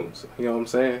to Tunes. You know what I'm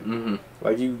saying? Mm-hmm.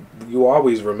 Like you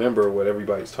always remember what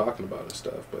everybody's talking about and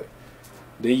stuff, but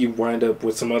then you wind up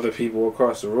with some other people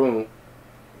across the room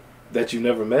that you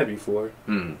never met before.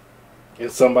 Mm.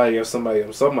 And somebody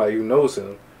who knows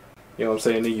him. You know what I'm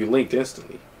saying? Then you linked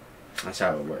instantly. That's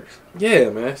how it works. Yeah,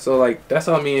 man. So, like, that's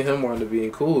how me and him wanted to be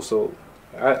cool. So,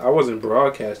 I wasn't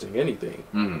broadcasting anything.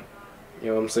 Mm. You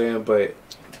know what I'm saying? But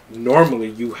normally,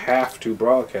 you have to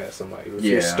broadcast somebody. If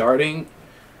you're starting,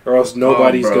 or else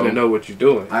nobody's going to know what you're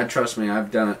doing. Trust me,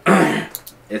 I've done it.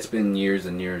 It's been years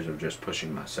and years of just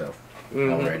pushing myself.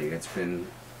 Already. It's been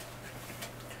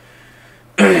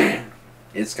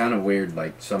it's kind of weird,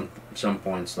 like some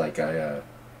points, like I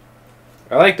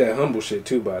like that humble shit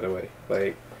too, by the way.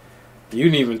 Like, you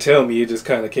didn't even tell me, it just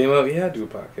kind of came up. Yeah, I do a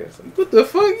podcast. Like, what the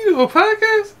fuck, you do a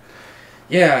podcast?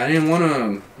 Yeah, I didn't want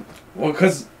to, well,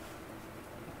 cause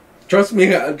trust me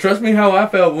how I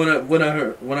felt when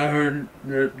I heard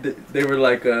they were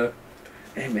like,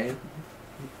 hey man,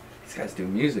 these guys do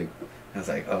music. I was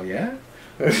like, oh yeah.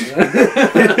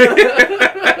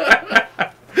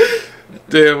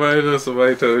 Damn, I know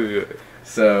somebody told you that.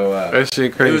 So that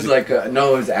shit crazy. It was like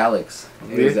no, it was Alex.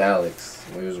 It was Alex.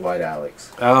 It was White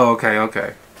Alex. Oh,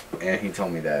 okay. And he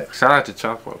told me that. Shout out to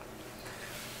Choco.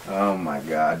 Oh my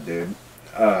god, dude.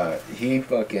 He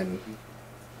fucking,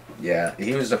 yeah.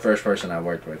 He was the first person I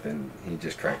worked with, and he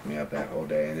just cracked me up that whole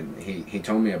day. And he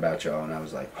told me about y'all, and I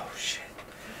was like, oh shit.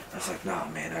 I was like, nah,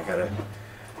 man, I gotta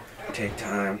take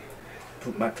time.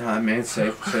 Put my time in,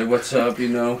 say what's up, you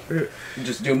know,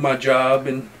 just do my job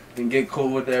and get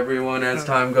cool with everyone as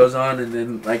time goes on, and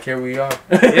then like here we are.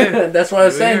 Yeah. That's what I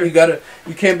was saying.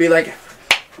 You can't be like,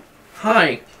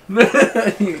 hi, you know,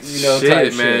 shit,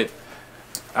 type man. shit.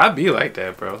 I be like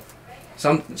that, bro.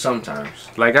 Sometimes.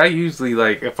 Like, I usually,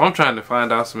 like, if I'm trying to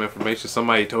find out some information,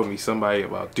 somebody told me somebody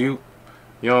about Duke,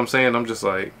 you know what I'm saying? I'm just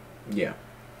like, yeah,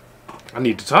 I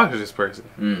need to talk to this person.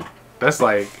 Mm. That's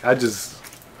like, I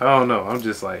don't know. I'm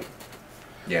just like,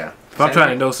 yeah. If I'm trying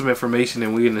to know some information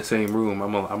and we in the same room,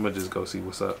 I'm gonna just go see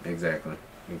what's up. Exactly.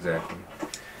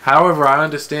 However, I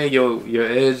understand your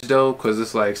edge though, because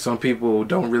it's like some people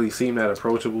don't really seem that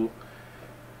approachable.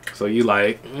 So you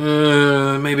like,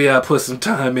 maybe I'll put some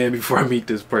time in before I meet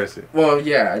this person. Well,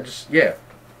 yeah,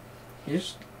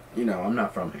 you know, I'm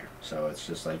not from here, so it's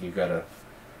just like you gotta,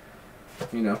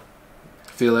 you know,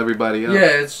 feel everybody out. Yeah,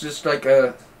 it's just like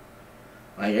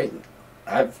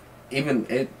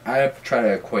I've tried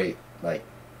to equate like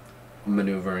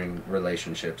maneuvering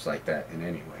relationships like that in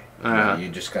any way. Uh-huh. You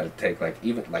just gotta take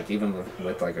even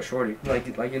with like a shorty, like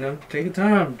you know, take your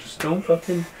time. Just don't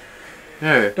fucking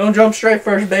don't jump straight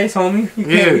first base, homie.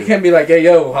 You can't be like, hey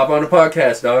yo, hop on the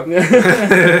podcast, dog.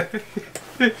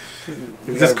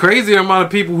 There's crazy amount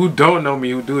of people who don't know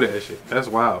me who do that shit. That's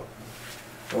wild.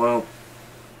 Well,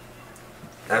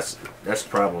 that's the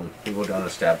problem. People don't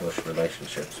establish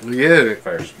relationships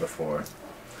first before.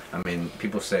 I mean,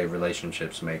 people say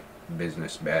relationships make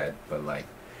business bad, but like,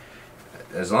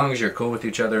 as long as you're cool with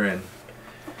each other, and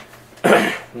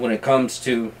when it comes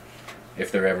to,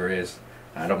 if there ever is,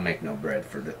 I don't make no bread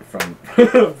from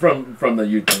the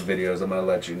YouTube videos. I'm gonna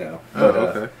let you know. But,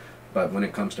 okay. But when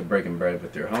it comes to breaking bread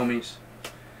with your homies,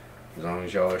 as long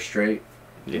as y'all are straight,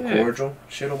 cordial,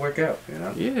 shit'll work out. You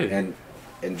know. Yeah.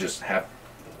 And just have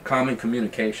common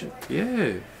communication.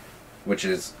 Yeah. Which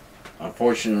is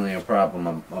unfortunately a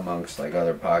problem amongst like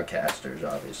other podcasters,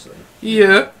 obviously.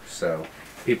 Yeah. So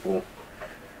people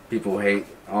hate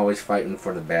always fighting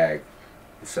for the bag.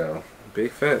 So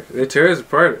big fact. It tears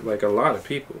apart like a lot of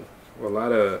people, a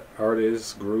lot of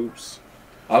artists, groups.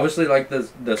 Obviously, like the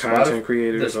content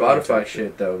creators, the Spotify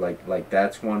shit though, like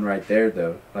that's one right there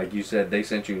though. Like you said, they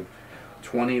sent you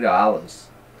 $20.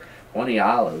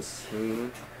 Mm-hmm.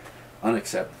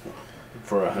 Unacceptable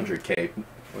for 100K.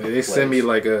 Well, they sent me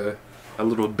like a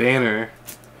little banner.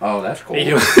 Oh, that's cool.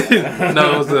 No,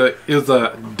 it was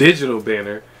a digital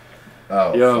banner.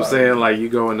 Oh, you know what I'm saying? Like, you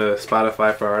go into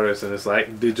Spotify for artists and it's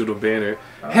like digital banner.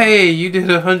 Hey, you did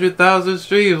 100,000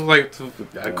 streams. Like,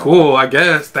 cool, I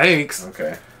guess. Thanks.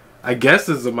 Okay. I guess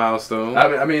it's a milestone.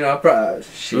 I mean, I'll probably.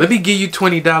 Let me give you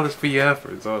 $20 for your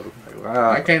efforts. I was like,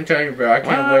 Wow. I can't tell you, bro. I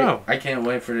can't Wow. wait. I can't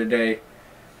wait for the day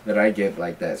that I get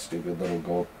like that stupid little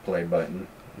gold play button.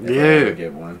 If I Yeah. ever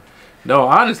get one. No,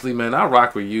 honestly, man, I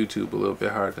rock with YouTube a little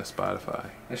bit harder than Spotify.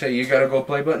 I say you got a gold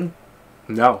play button.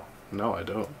 No, I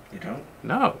don't. You don't.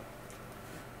 No.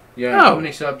 Yeah. No. How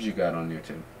many subs you got on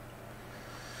YouTube?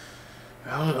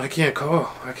 I can't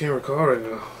call. I can't recall right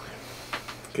now.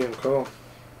 Can't recall.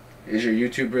 Is your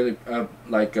YouTube really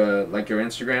like your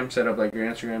Instagram set up like your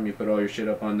Instagram? You put all your shit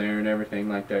up on there and everything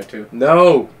like that too.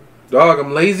 No, dog.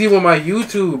 I'm lazy with my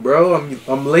YouTube, bro.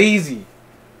 I'm lazy.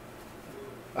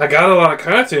 I got a lot of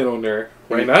content on there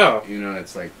right now. You know,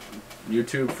 it's like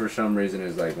YouTube for some reason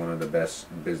is like one of the best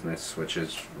business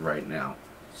switches right now.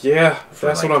 Yeah, For,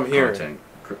 that's like, what I'm hearing. content.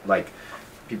 Like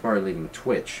people are leaving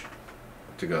Twitch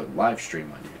to go live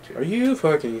stream on YouTube. Are you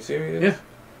fucking serious? Yeah.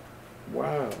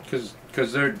 Wow.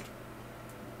 Because they're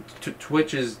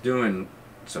Twitch is doing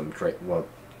some well,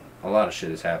 a lot of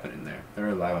shit is happening there. They're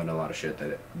allowing a lot of shit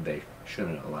that they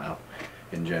shouldn't allow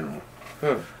in general.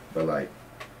 Huh. But like,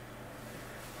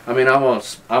 I mean, I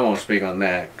won't speak on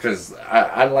that because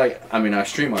I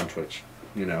stream on Twitch.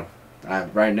 You know,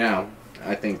 right now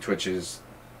I think Twitch is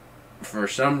for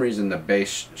some reason the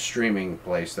base streaming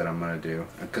place that I'm gonna do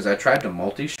because I tried to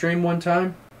multi-stream one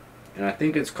time. And I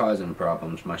think it's causing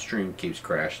problems. My stream keeps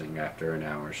crashing after an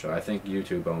hour, so I think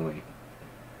YouTube only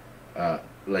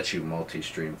lets you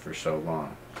multi-stream for so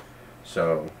long.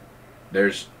 So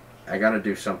I gotta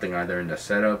do something either in the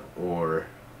setup or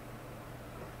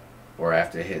I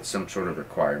have to hit some sort of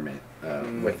requirement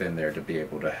within there to be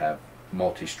able to have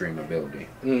multi-stream ability.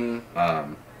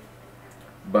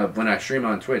 But when I stream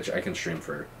on Twitch, I can stream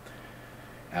for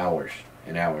hours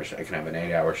and hours. I can have an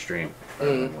 8-hour stream if I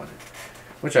really wanted.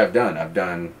 Which I've done. I've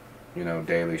done, you know,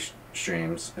 daily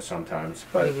streams sometimes.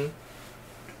 But,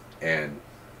 and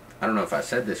I don't know if I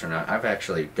said this or not, I've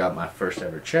actually got my first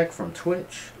ever check from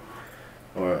Twitch.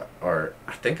 Or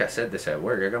I think I said this at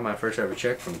work. I got my first ever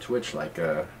check from Twitch like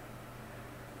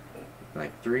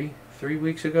 3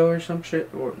 weeks ago or some shit.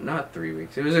 Or not 3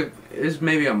 weeks. It was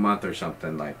maybe a month or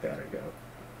something like that ago.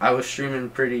 I was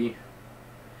streaming pretty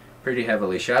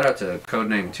heavily. Shout out to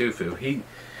Codename Tufu. He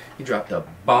dropped a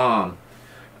bomb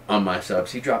on my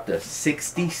subs. He dropped a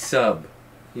 60 sub.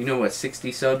 You know what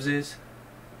 60 subs is?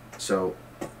 So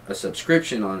a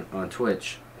subscription on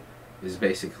Twitch is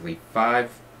basically $5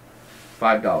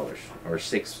 or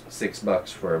 $6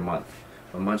 for a month.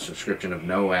 A month subscription of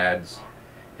no ads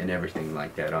and everything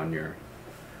like that on your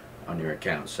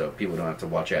account. So people don't have to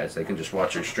watch ads. They can just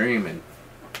watch your stream and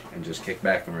just kick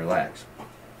back and relax.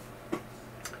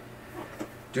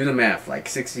 Do the math, like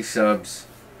 60 subs,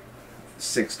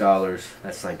 $6,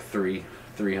 that's like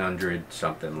 300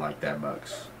 something like that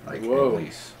bucks. Like Whoa. At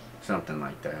least something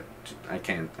like that. I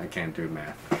can't do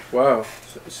math. Wow.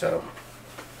 So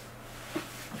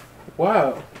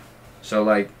Wow. So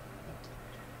like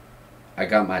I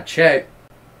got my check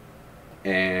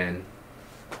and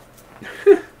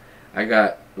I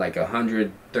got like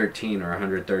 113 or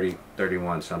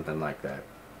 131 something like that.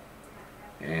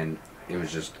 And it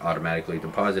was just automatically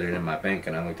deposited in my bank,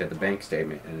 and I looked at the bank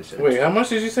statement and it said, Wait, how much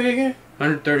did you say again?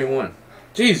 131.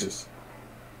 Jesus.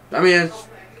 I mean, it's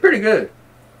pretty good.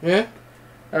 Yeah.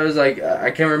 I was like,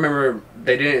 I can't remember.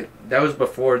 That was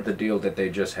before the deal that they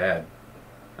just had.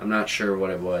 I'm not sure what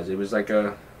it was. It was like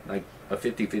a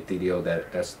 50-50 deal.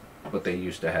 That's what they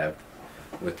used to have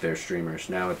with their streamers.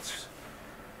 Now it's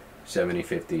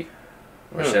 70-50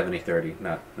 or 70-30,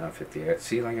 not 50.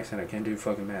 See, like I said, I can't do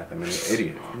fucking math. I'm an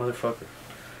idiot, motherfucker.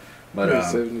 But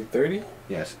 70-30?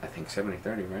 Yes, I think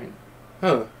 70-30, right?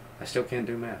 Huh. I still can't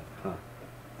do math, huh?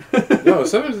 No,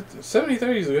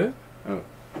 70-30 is good. Oh,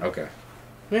 okay.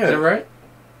 Yeah. Is that right?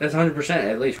 That's 100%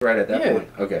 at least right at that Yeah. point.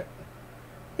 Okay.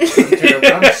 I'm terrible.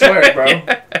 I swear, bro.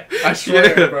 I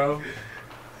swear, Yeah. bro.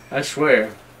 I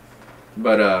swear.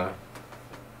 But,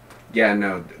 yeah,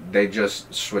 no, they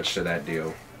just switched to that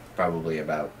deal probably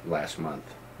about last month.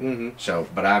 Mm-hmm. So,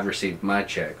 but I've received my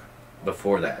check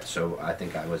before that, so I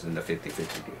think I was in the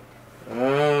 50-50 deal. Oh.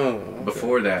 Okay.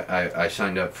 Before that, I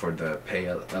signed up for the pay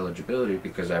eligibility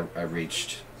because I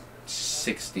reached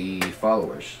 60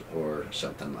 followers or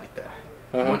something like that.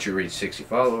 Once you reach 60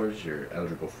 followers, you're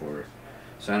eligible for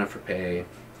sign up for pay,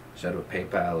 set up a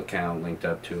PayPal account linked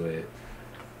up to it,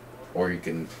 or you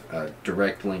can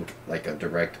direct link like a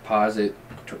direct deposit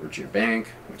towards your bank,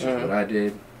 which is what I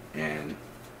did, and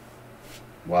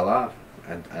voila.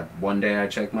 One day I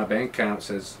checked my bank account, it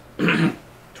says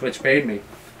Twitch paid me.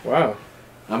 Wow.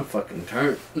 I'm fucking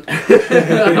turned.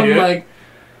 I'm like,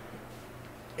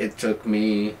 it took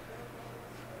me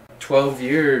 12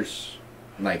 years.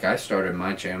 Like, I started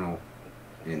my channel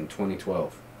in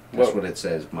 2012. That's what it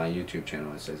says. My YouTube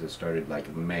channel, it says it started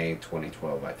like May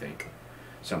 2012, I think.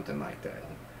 Something like that.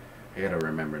 I gotta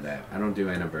remember that. I don't do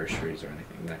anniversaries or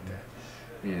anything like that.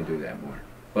 I need to do that more.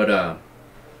 But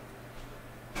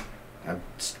I've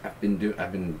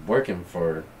been working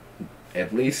for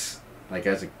at least like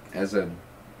as a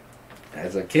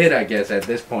kid, I guess, at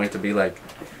this point, to be like,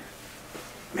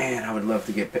 man, I would love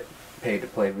to get paid to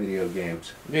play video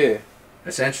games. Yeah.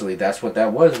 Essentially, that's what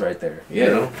that was right there. You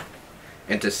know?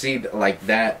 And to see like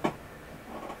that,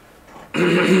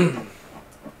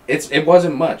 it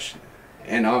wasn't much.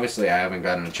 And obviously, I haven't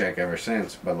gotten a check ever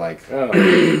since. But like,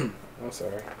 I'm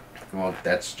sorry. Well,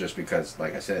 that's just because,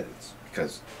 like I said, it's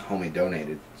because homie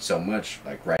donated so much,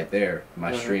 like right there.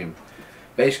 My stream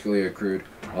basically accrued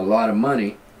a lot of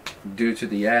money due to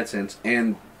the AdSense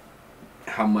and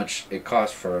how much it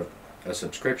costs for a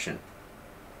subscription.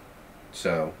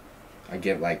 So I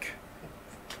get like,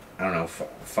 I don't know,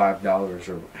 $5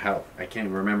 or how, I can't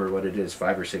remember what it is,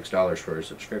 $5 or $6 for a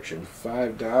subscription.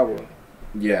 $5.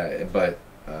 Yeah, but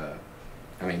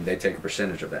I mean, they take a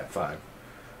percentage of that $5,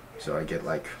 so I get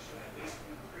like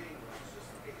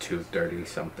 $2.30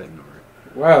 something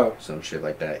or some shit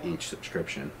like that each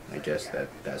subscription. I guess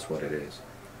that's what it is.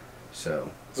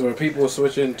 So when people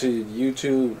switch into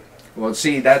YouTube, well,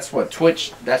 see, that's what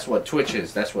Twitch is. That's what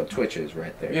Twitch is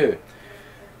right there. Yeah.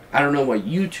 I don't know what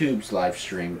YouTube's live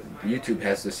stream. YouTube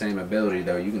has the same ability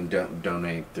though. You can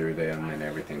donate through them and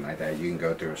everything like that. You can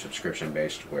go through a subscription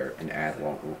based where an ad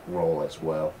won't roll as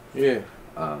well. Yeah.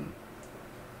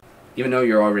 Even though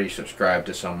you're already subscribed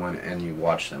to someone and you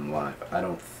watch them live, I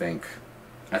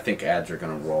think ads are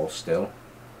gonna roll still.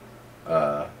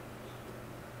 But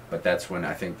that's when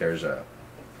I think there's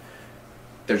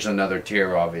another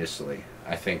tier. Obviously,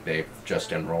 I think they've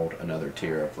just enrolled another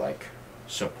tier of like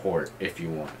support if you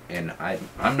want, and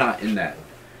I'm not in that.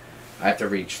 I have to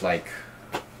reach like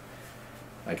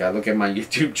I look at my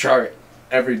YouTube chart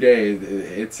every day.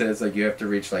 It says like you have to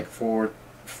reach like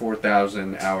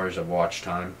 4,000 hours of watch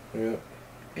time. Yeah.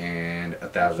 And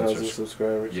 1,000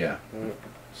 subscribers. Yeah.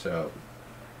 So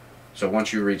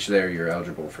once you reach there, you're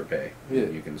eligible for pay. Yeah.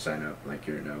 You can sign up like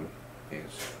your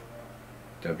is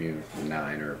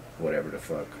W9 or whatever the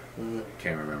fuck.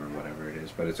 Can't remember whatever it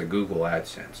is, but it's a Google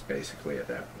AdSense basically at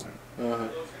that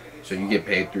point. So you get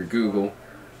paid through Google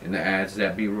and the ads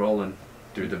that be rolling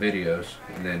through the videos,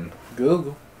 and then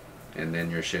Google, and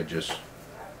then your shit just,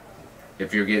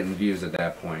 if you're getting views at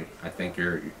that point, I think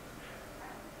you're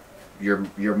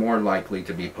more likely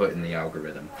to be put in the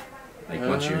algorithm. Like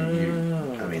once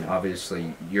I mean,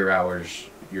 obviously your hours,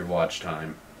 your watch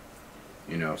time,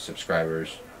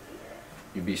 subscribers,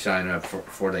 you'd be signing up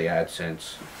for the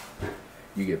AdSense,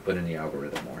 you get put in the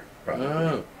algorithm more,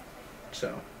 probably.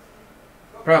 So,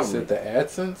 probably. Is it the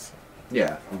AdSense?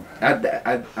 Yeah.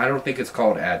 I don't think it's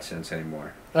called AdSense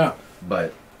anymore. Oh.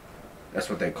 But that's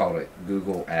what they called it,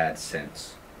 Google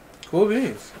AdSense. Cool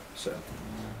beans. So,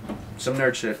 some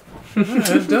nerd shit. Yeah,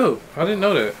 that's dope. I didn't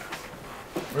know that.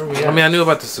 Where we at? I mean, I knew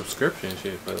about the subscription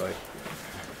shit, but like,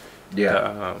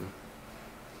 yeah.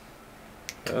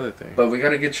 The other thing. But we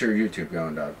gotta get your YouTube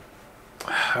going, dog.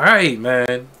 All right,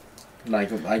 man.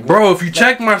 Like, bro, if you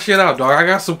check my shit out, dog, I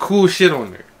got some cool shit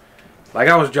on there. Like,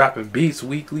 I was dropping beats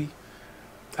weekly.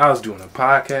 I was doing a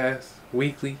podcast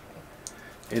weekly.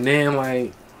 And then,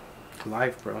 like,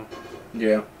 life, bro.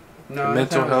 Yeah. No,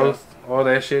 mental health, all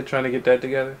that shit, trying to get that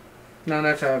together. No,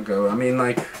 that's how it go. I mean,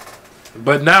 like...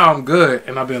 But now I'm good,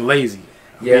 and I've been lazy.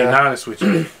 Being honest with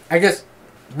you. I guess,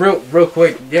 real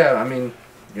quick, yeah, I mean,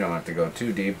 you don't have to go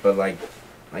too deep, but like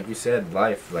you said,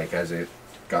 life, like, has it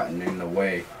gotten in the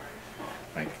way?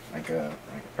 Like a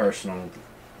personal,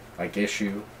 like,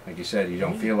 issue? Like you said, you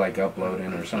don't feel like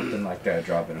uploading or something like that,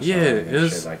 dropping a song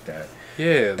and shit like that.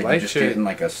 Yeah, like, you're just getting,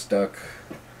 like, a stuck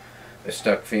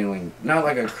feeling, not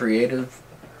like a creative...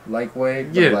 like way,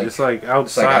 but yeah, just like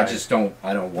outside. It's like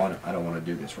I don't want to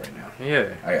do this right now.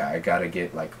 Yeah, I gotta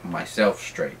get like myself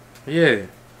straight. Yeah,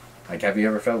 like, have you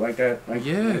ever felt like that? Like,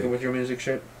 yeah, with your music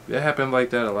shit. That happened like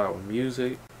that a lot with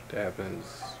music. That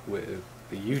happens with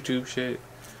the YouTube shit.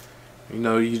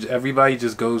 Everybody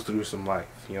just goes through some life.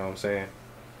 You know what I'm saying?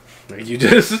 Like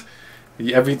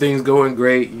everything's going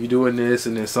great. You doing this,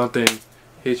 and then something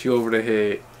hits you over the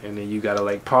head, and then you gotta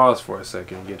like pause for a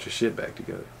second and get your shit back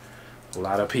together. A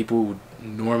lot of people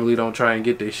normally don't try and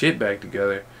get their shit back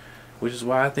together, which is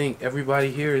why I think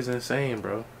everybody here is insane,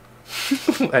 bro.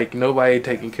 Like, nobody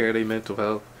taking care of their mental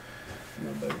health.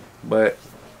 Nobody. But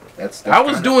that's I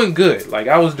was doing good. Like,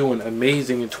 I was doing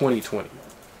amazing in 2020.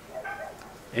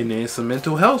 And then some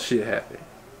mental health shit happened.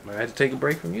 I had to take a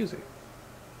break from music.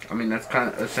 I mean, that's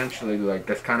kind of essentially like,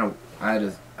 that's kind of, I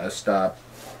had to stop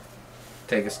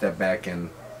take a step back, and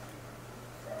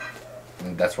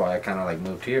that's why I kind of like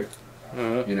moved here.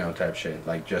 You know, type shit.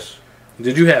 Like just.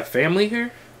 Did you have family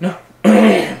here? No.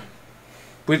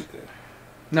 But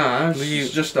No,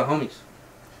 it's just the homies.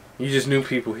 You just knew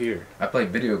people here. I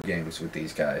played video games with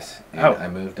these guys, and I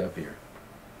moved up here.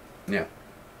 Yeah.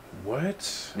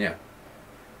 What? Yeah.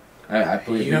 I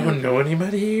played. You don't know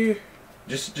anybody here?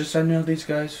 Just I know these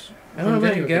guys. Oh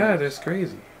my god, that's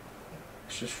crazy.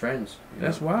 It's just friends.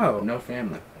 That's wild. No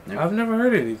family. No. I've never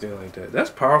heard anything like that. That's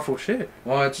powerful shit.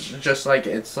 Well, it's just like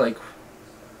you said.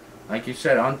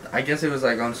 I guess it was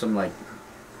like on some like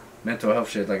mental health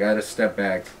shit. Like I had to step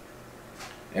back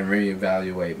and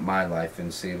reevaluate my life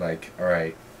and see like, all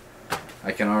right,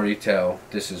 I can already tell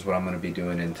this is what I'm going to be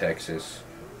doing in Texas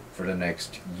for the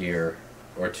next year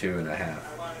or 2.5.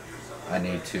 I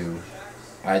need to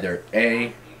either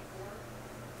A,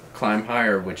 climb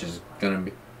higher, which is going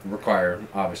to require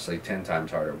obviously 10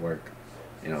 times harder work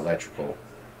in electrical,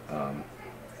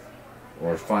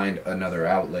 or find another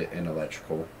outlet in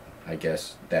electrical, I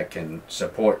guess, that can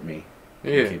support me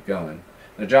and keep going.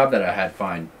 The job that I had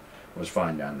was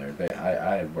fine down there.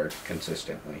 I had worked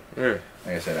consistently. Yeah.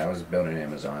 Like I said, I was building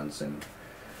Amazons, and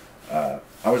I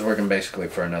was working basically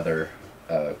for another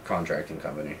contracting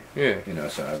company. Yeah. You know,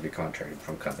 so I'd be contracted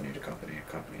from company to company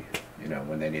to company, you know,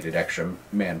 when they needed extra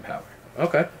manpower.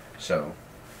 Okay. So,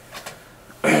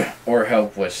 or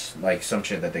help with like some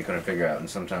shit that they couldn't figure out, and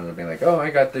sometimes I'd be like, oh,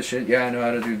 I got this shit, yeah, I know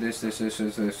how to do this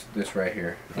right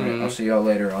here. All right, I'll see y'all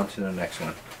later, on to the next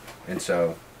one. And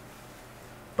so,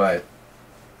 but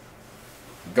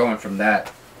going from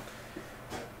that,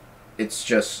 it's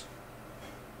just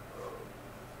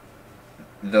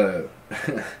the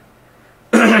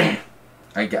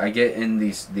I get in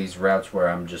these routes where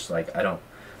I'm just like, I don't,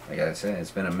 like I said,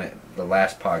 it's been the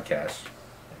last podcast.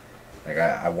 Like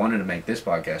I wanted to make this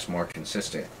podcast more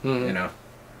consistent, you know.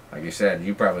 Like you said,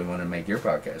 you probably want to make your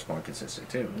podcast more consistent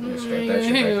too. You start that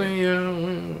shit back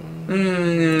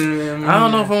in. I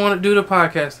don't know if I want to do the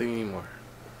podcasting anymore.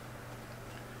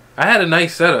 I had a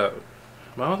nice setup,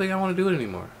 but I don't think I want to do it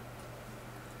anymore.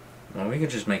 Well, we could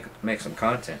just make some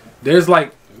content. There's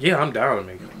like, yeah, I'm down to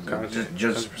make content.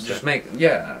 Just make,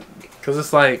 yeah. Cause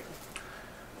it's like,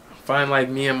 find like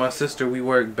me and my sister, we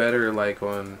work better like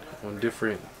on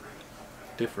different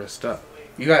stuff.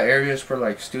 You got areas for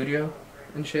like studio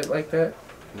and shit like that?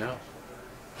 No.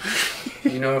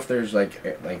 You know if there's like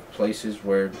places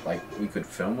where like we could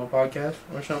film a podcast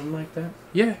or something like that?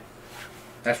 Yeah.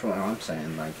 That's what I'm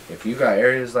saying. Like if you got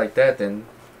areas like that, then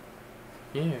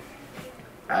yeah.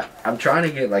 I'm trying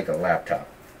to get like a laptop,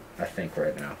 I think,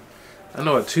 right now. I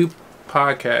know of 2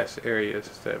 podcast areas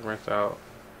that rent out.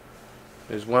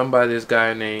 There's one by this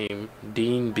guy named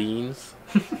Dean Beans.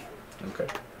 Okay.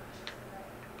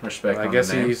 Respect. I guess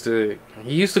he used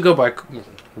to go by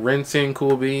Rinsing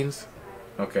Cool Beans.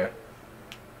 Okay.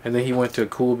 And then he went to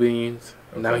Cool Beans.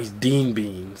 Okay. Now he's Dean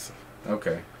Beans.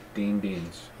 Okay. Dean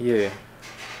Beans. Yeah.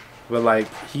 But like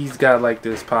he's got like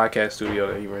this podcast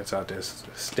studio that he rents out that's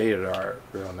state of the art,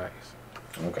 real nice.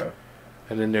 Okay.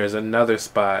 And then there's another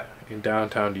spot in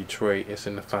downtown Detroit. It's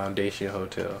in the Foundation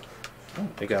Hotel. Oh.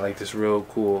 They got like this real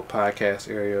cool podcast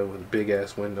area with big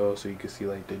ass windows so you can see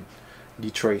like the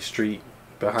Detroit street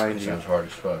behind you. Sounds hard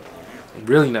as fuck.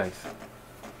 Really nice.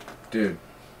 Dude.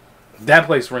 That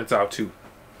place rents out too.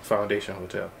 Foundation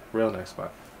Hotel. Real nice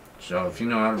spot. So if you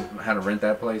know how to rent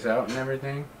that place out and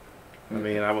everything. I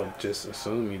mean, I would just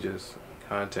assume you just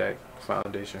contact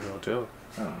Foundation Hotel.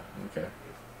 Oh, okay.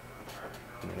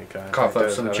 Cough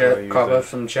up some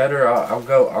cheddar. I'll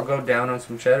go down on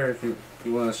some cheddar if you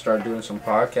want to start doing some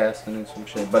podcasting and some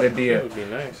shit. But it would be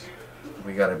nice.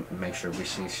 We gotta make sure we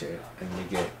see shit, and we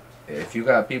get. If you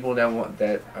got people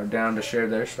that are down to share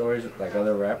their stories, like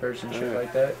other rappers and shit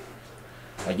like that.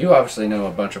 Like you obviously know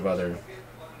a bunch of other.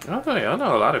 I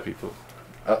know a lot of people.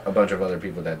 A bunch of other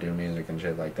people that do music and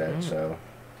shit like that. So.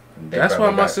 That's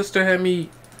why my sister had me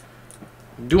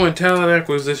doing talent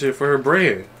acquisition for her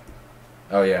brand.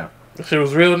 Oh yeah. She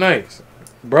was real nice,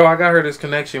 bro. I got her this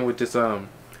connection with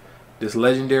this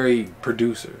legendary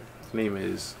producer. His name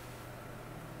is.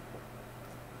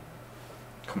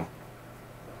 Come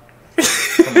on.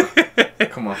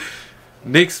 Come on.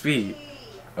 Nick Speed.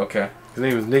 Okay. His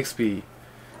name is Nick Speed.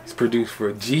 He's produced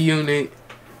for G Unit,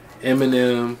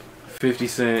 Eminem, 50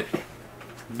 Cent,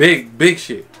 big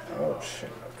shit. Oh shit.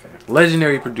 Okay.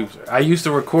 Legendary producer. I used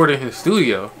to record in his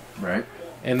studio. Right.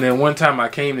 And then one time I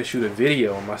came to shoot a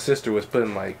video and my sister was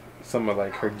putting like some of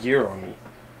like her gear on me.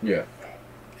 Yeah.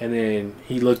 And then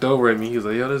he looked over at me. He was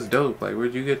like, "Yo, this is dope. Like,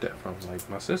 where'd you get that from?" I'm like,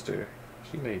 "My sister.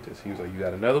 She made this." He was like, "You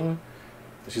got another one?"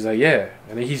 And she's like, "Yeah."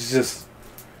 And then he's just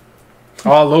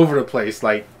all over the place,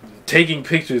 like taking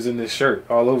pictures in this shirt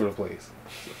all over the place.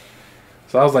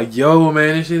 So I was like, "Yo,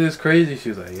 man, this shit is crazy." She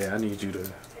was like, "Yeah, I need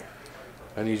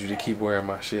you to keep wearing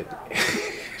my shit."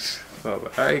 So I was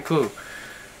like, "All right, cool."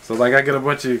 So like, I get a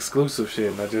bunch of exclusive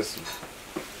shit, and I just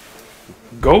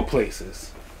go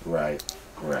places. Right.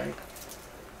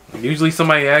 And usually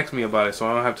somebody asks me about it, so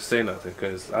I don't have to say nothing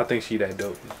because I think she that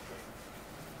dope.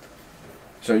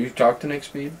 So you talked to Nick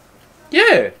Speed?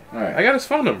 Yeah, All right. I got his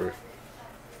phone number.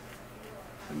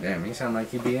 Damn, he sound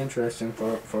like he'd be interesting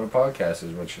for a podcast,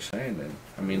 is what you're saying. Then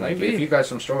I mean, like, Maybe. if you got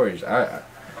some stories,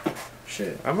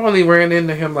 shit. I've only ran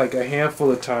into him like a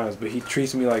handful of times, but he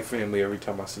treats me like family every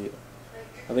time I see him.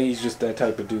 I think he's just that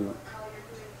type of dude.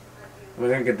 We're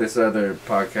gonna get this other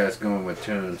podcast going with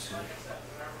Tunes.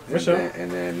 For sure.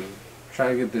 And then try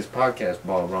to get this podcast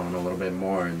ball rolling a little bit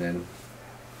more, and then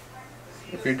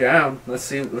if you're down, let's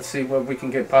see what we can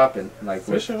get popping. Like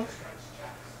For sure.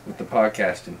 With the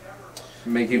podcasting.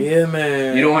 Make it, Yeah,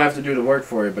 man. You don't have to do the work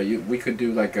for it, but we could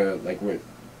do like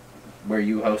where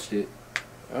you host it.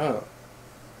 Oh,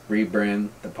 Rebrand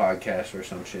the podcast or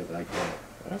some shit like that.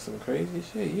 that's some crazy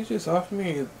shit. You just offered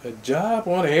me a job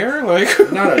on air, like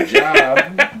Not a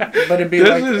job, but it'd be This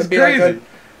like is it'd be crazy. like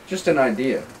just an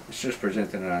idea. It's just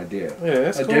presenting an idea. Yeah,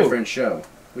 that's a cool. different show.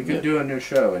 We could Yeah. do a new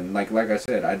show, and like I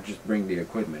said, I'd just bring the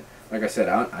equipment. Like I said,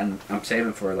 I'm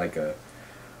saving for like a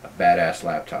badass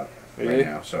laptop right Yeah.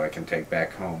 now, so I can take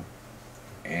back home,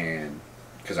 and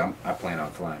because I plan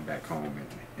on flying back home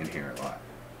and here a lot.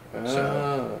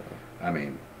 So I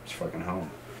mean, it's fucking home,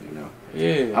 you know.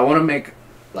 Yeah. I want to make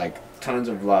like tons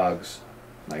of vlogs,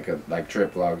 like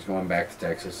trip vlogs going back to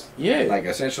Texas. Yeah. Like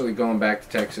essentially going back to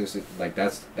Texas. Like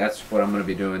that's what I'm gonna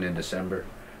be doing in December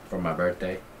for my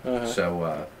birthday. Uh-huh.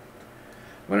 So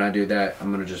when I do that,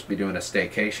 I'm gonna just be doing a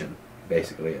staycation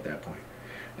basically at that point.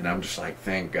 And I'm just like,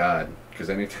 thank God, because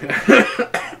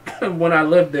anytime when I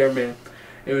lived there, man,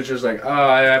 it was just like, oh,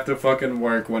 I have to fucking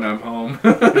work when I'm home.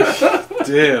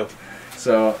 Damn.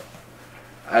 So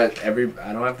I don't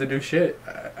have to do shit.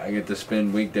 I get to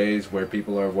spend weekdays where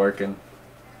people are working.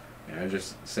 And I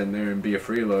just sit there and be a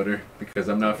freeloader because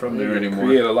I'm not from there anymore.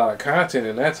 Create a lot of content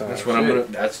in that time. That's what I'm gonna.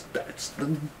 That's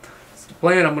the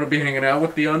plan. I'm gonna be hanging out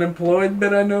with the unemployed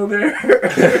that I know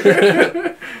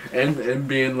there, and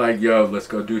being like, yo, let's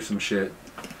go do some shit.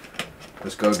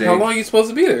 Let's go. Dave. How long are you supposed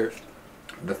to be there?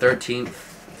 The 13th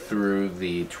through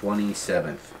the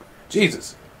 27th.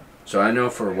 Jesus. So I know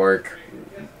for work.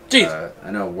 Jesus.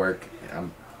 I know work.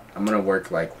 I'm gonna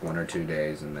work like 1 or 2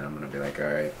 days, and then I'm gonna be like, all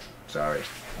right, sorry,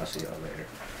 I'll see y'all later.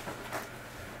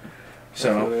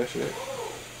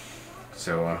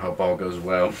 So I hope all goes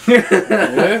well.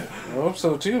 Yeah, I hope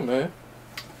so too, man.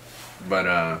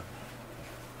 But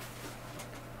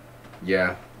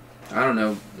yeah, I don't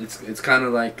know. It's kind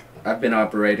of like I've been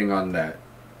operating on that.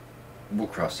 We'll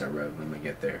cross that road when we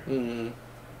get there. Mm-hmm.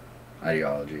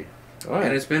 Ideology, Right.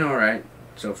 and it's been all right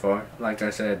so far. Like I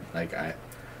said, like I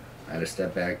had to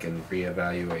step back and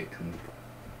reevaluate, and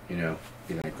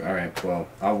be like, all right, well,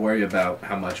 I'll worry about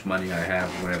how much money I have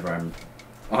whenever I'm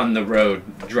on the road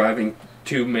driving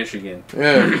to Michigan.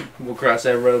 Yeah. We'll cross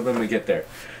that road when we get there.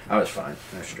 I was fine.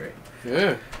 I was straight.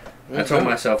 Yeah. I told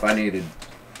myself I need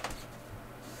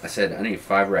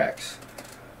 5 racks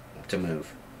to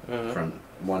move from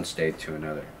one state to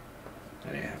another. I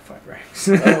didn't have 5 racks.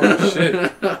 Oh,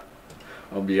 shit.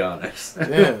 I'll be honest.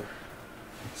 Yeah.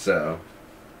 So,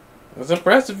 That's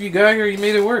impressive. You got here. You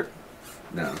made it work.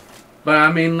 no. But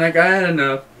I mean, like, I had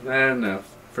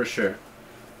enough, for sure.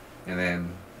 And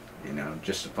then,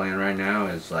 just the plan right now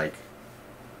is, like,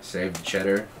 save the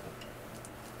cheddar.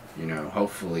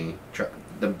 Hopefully,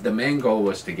 the main goal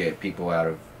was to get people out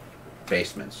of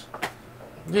basements.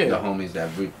 Yeah. The homies that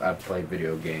I've played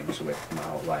video games with my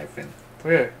whole life, and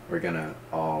Yeah. we're gonna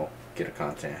all get a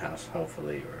content house,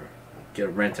 hopefully, or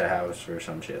rent a house or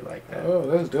some shit like that. Oh,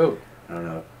 that's dope. I don't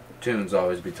know. Tunes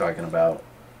always be talking about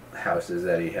houses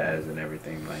that he has and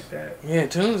everything like that. Yeah,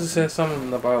 Tunes said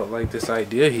something about like this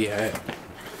idea he had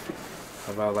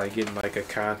about like getting like a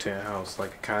content house,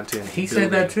 like a content. He building.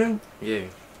 said that too? Yeah.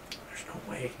 There's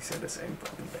no way he said the same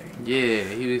fucking thing. Yeah,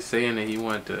 he was saying that he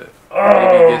wanted to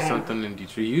maybe get something in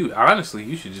Detroit. Honestly,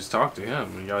 you should just talk to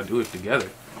him and y'all do it together.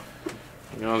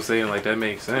 You know what I'm saying? Like, that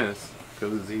makes sense.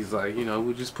 Because he's like,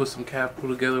 we'll just put some capital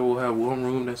together. We'll have one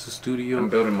room that's a studio. I'm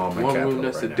building my one capital room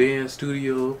that's right a now. dance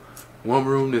studio. One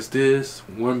room that's this.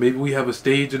 Maybe we have a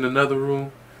stage in another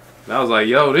room. And I was like,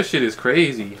 yo, this shit is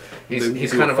crazy.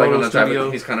 He's kind of like on the type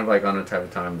of, he's kind of like on the type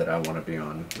of time that I want to be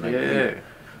on. Like, Yeah.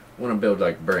 I want to build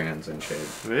like brands and shit.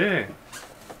 Yeah.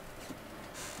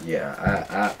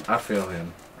 Yeah, I feel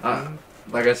him.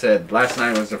 like I said, last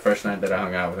night was the first night that I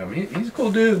hung out with him. He's a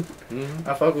cool dude.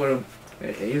 I fuck with him.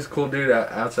 He's a cool dude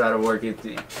outside of work.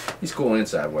 He's cool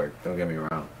inside work. Don't get me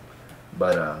wrong.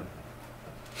 But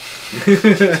He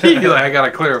like, I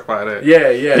gotta clarify that.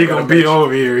 yeah. He gonna be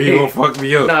over here. He gonna fuck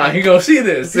me up. Nah, he gonna see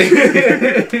this.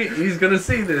 He's gonna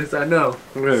see this. I know.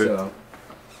 Really? So,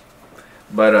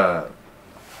 but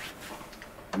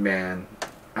man,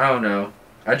 I don't know.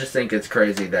 I just think it's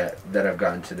crazy that I've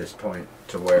gotten to this point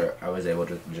to where I was able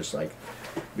to just like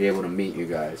be able to meet you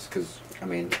guys. Cause I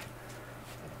mean,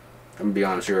 I'm gonna be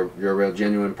honest, you're a real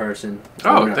genuine person.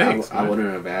 Oh, thanks. I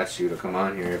wouldn't have asked you to come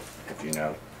on here if you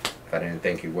know, if I didn't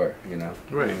think you were, you know.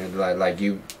 Right. I mean, like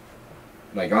you,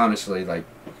 like honestly, like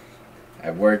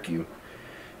at work you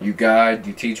guide,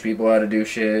 you teach people how to do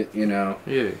shit, you know.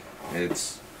 Yeah.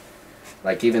 It's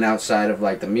like even outside of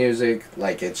like the music,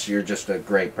 like you're just a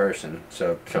great person.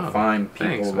 So to find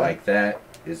people like that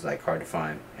is like hard to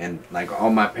find. And like all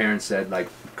my parents said, like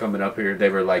coming up here, they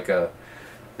were like the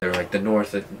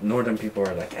northern people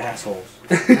are like assholes.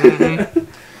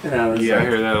 And I was I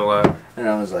hear that a lot. And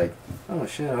I was like, oh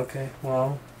shit, okay,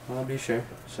 well, I'll be sure.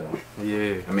 So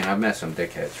yeah, I mean, I've met some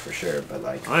dickheads for sure, but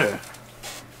like, oh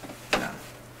yeah,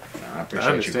 I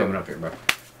appreciate you coming up here, bro.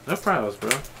 No problems,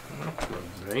 bro.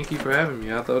 Thank you for having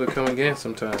me. I thought it'd come again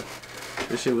sometime.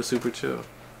 This shit was super chill.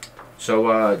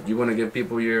 So, you want to give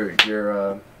people your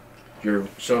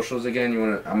socials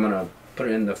again? I'm gonna put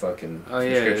it in the fucking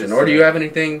description. Or do you have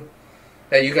anything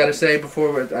that you gotta say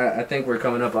before? I think we're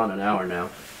coming up on an hour now.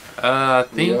 I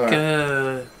think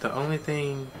the only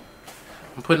thing,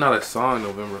 I'm putting out a song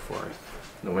November 4th.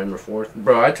 November 4th,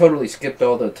 bro. I totally skipped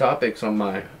all the topics on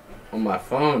my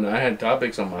phone. I had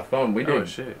topics on my phone. We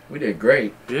did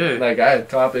great. Yeah. Like I had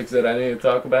topics that I needed to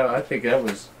talk about. I think that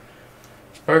was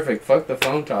perfect. Fuck the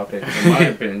phone topic, in my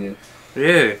opinion.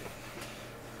 Yeah.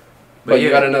 But you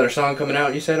got another song coming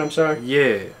out, you said? I'm sorry?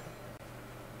 Yeah.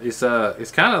 It's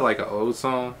kind of like an old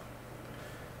song,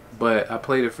 but I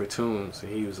played it for Tunes,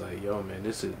 and he was like, yo, man,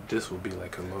 this will be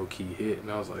like a low-key hit. And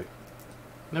I was like,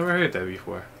 never heard that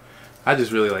before. I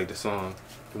just really like the song.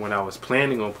 When I was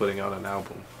planning on putting out an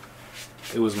album,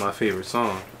 it was my favorite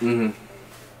song.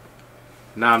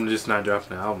 Now I'm just not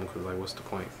dropping the album because, like, what's the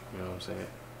point? You know what I'm saying?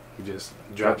 You just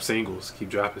drop singles, keep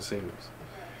dropping singles.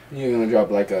 You're going to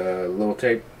drop like a little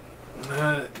tape?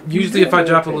 Usually if I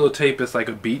drop a little tape, it's like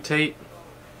a beat tape.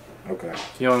 Okay.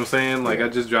 You know what I'm saying? Like, I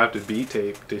just dropped a beat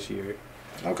tape this year.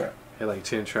 Okay. Had like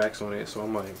 10 tracks on it, so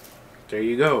I'm like, there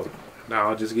you go. Now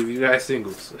I'll just give you guys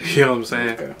singles. You know what I'm saying?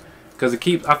 Okay. Because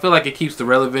I feel like it keeps the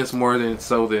relevance more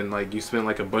than like you spend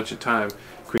like a bunch of time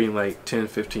creating like 10,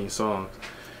 15 songs.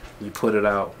 You put it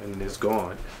out and it's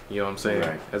gone. You know what I'm saying?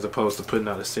 Right. As opposed to putting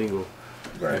out a single.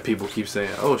 Right. And people keep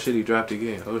saying, oh shit, he dropped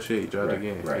again. Oh shit, he dropped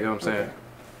again. Right. You know what I'm saying? Okay.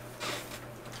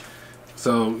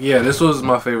 So yeah, this was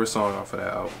my favorite song off of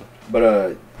that album.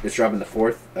 But it's dropping the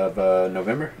 4th of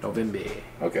November? November.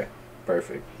 Okay.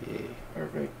 Perfect. Yeah.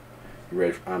 Perfect. You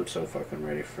ready? I'm so fucking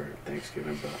ready for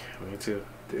Thanksgiving, bro. Me too.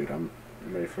 Dude, I'm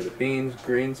ready for the beans,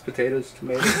 greens, potatoes,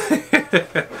 tomatoes.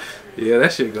 Yeah,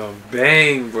 that shit gonna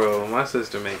bang, bro. My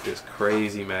sister make this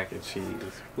crazy mac and cheese.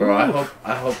 Bro,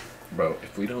 I hope, bro,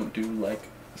 if we don't do like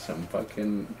some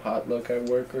fucking potluck at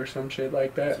work or some shit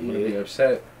like that, I'm gonna be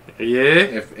upset. Yeah?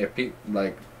 If people,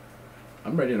 like,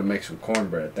 I'm ready to make some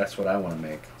cornbread. That's what I want to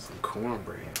make. Some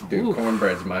cornbread. Dude, ooh.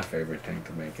 Cornbread's my favorite thing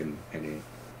to make in any,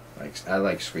 like, I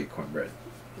like sweet cornbread.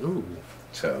 Ooh.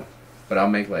 So, but I'll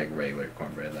make like regular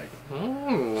cornbread, like.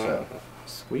 So.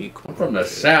 Sweet cornbread. I'm from the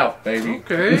South, baby.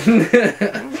 Okay.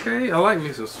 Okay, I like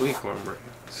me some sweet cornbread.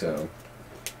 So.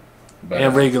 But,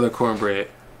 and regular cornbread.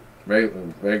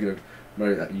 Regular.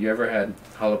 You ever had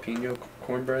jalapeno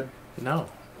cornbread? No.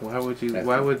 Why would you?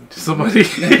 Why would somebody?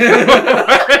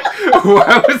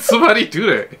 Why would somebody do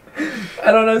that?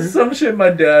 I don't know. Some shit my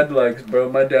dad likes, bro.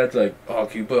 My dad's like, "Oh,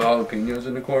 can you put jalapenos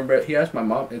in the cornbread?" He asked my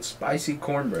mom. It's spicy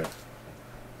cornbread.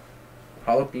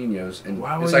 Jalapenos and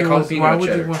it's like jalapeno cheddar. Why would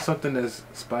you want something that's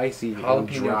spicy?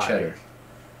 Jalapeno cheddar.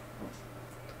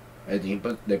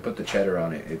 And they put the cheddar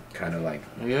on it. It kind of like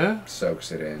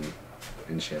soaks it in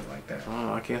and shit like that.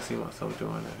 Oh, I can't see myself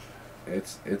doing that.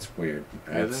 It's weird.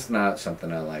 It's not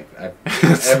something I like. I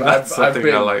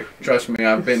like. Trust me,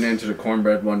 I've been into the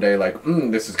cornbread one day like,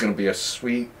 this is going to be a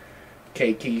sweet,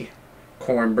 cakey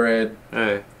cornbread.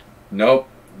 Hey. Nope.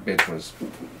 Bitch was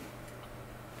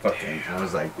fucking, I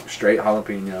was like, straight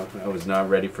jalapeno. I was not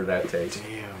ready for that taste.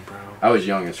 Damn, bro. I was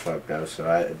young as fuck, though, so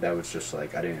that was just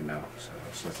like, I didn't know. So I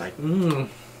was just like,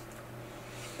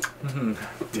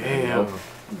 Damn.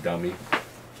 Dummy.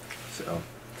 So.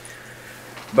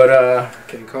 But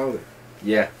can't call it.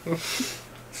 Yeah.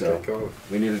 So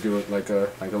we need to do it like a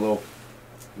little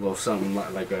little something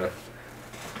like a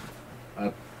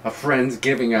friend's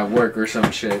giving at work or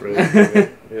some shit. Really, yeah,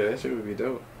 that shit would be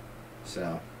dope.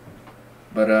 So,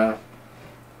 but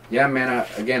yeah, man.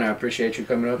 I appreciate you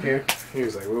coming up here. He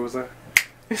was like, "What was that?"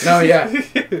 No, yeah,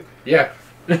 yeah.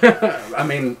 I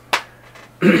mean,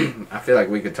 I feel like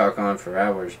we could talk on for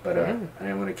hours, but I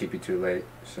didn't want to keep you too late.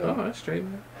 So, that's straight,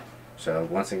 man. So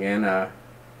once again, I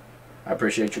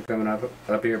appreciate you coming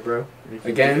up here, bro.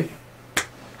 Again,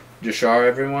 Jashar,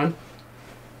 everyone.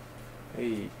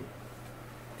 Hey.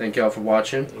 Thank y'all for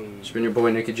watching. Hey. It's been your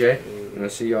boy Nicky J, and I'll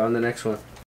see y'all in the next one.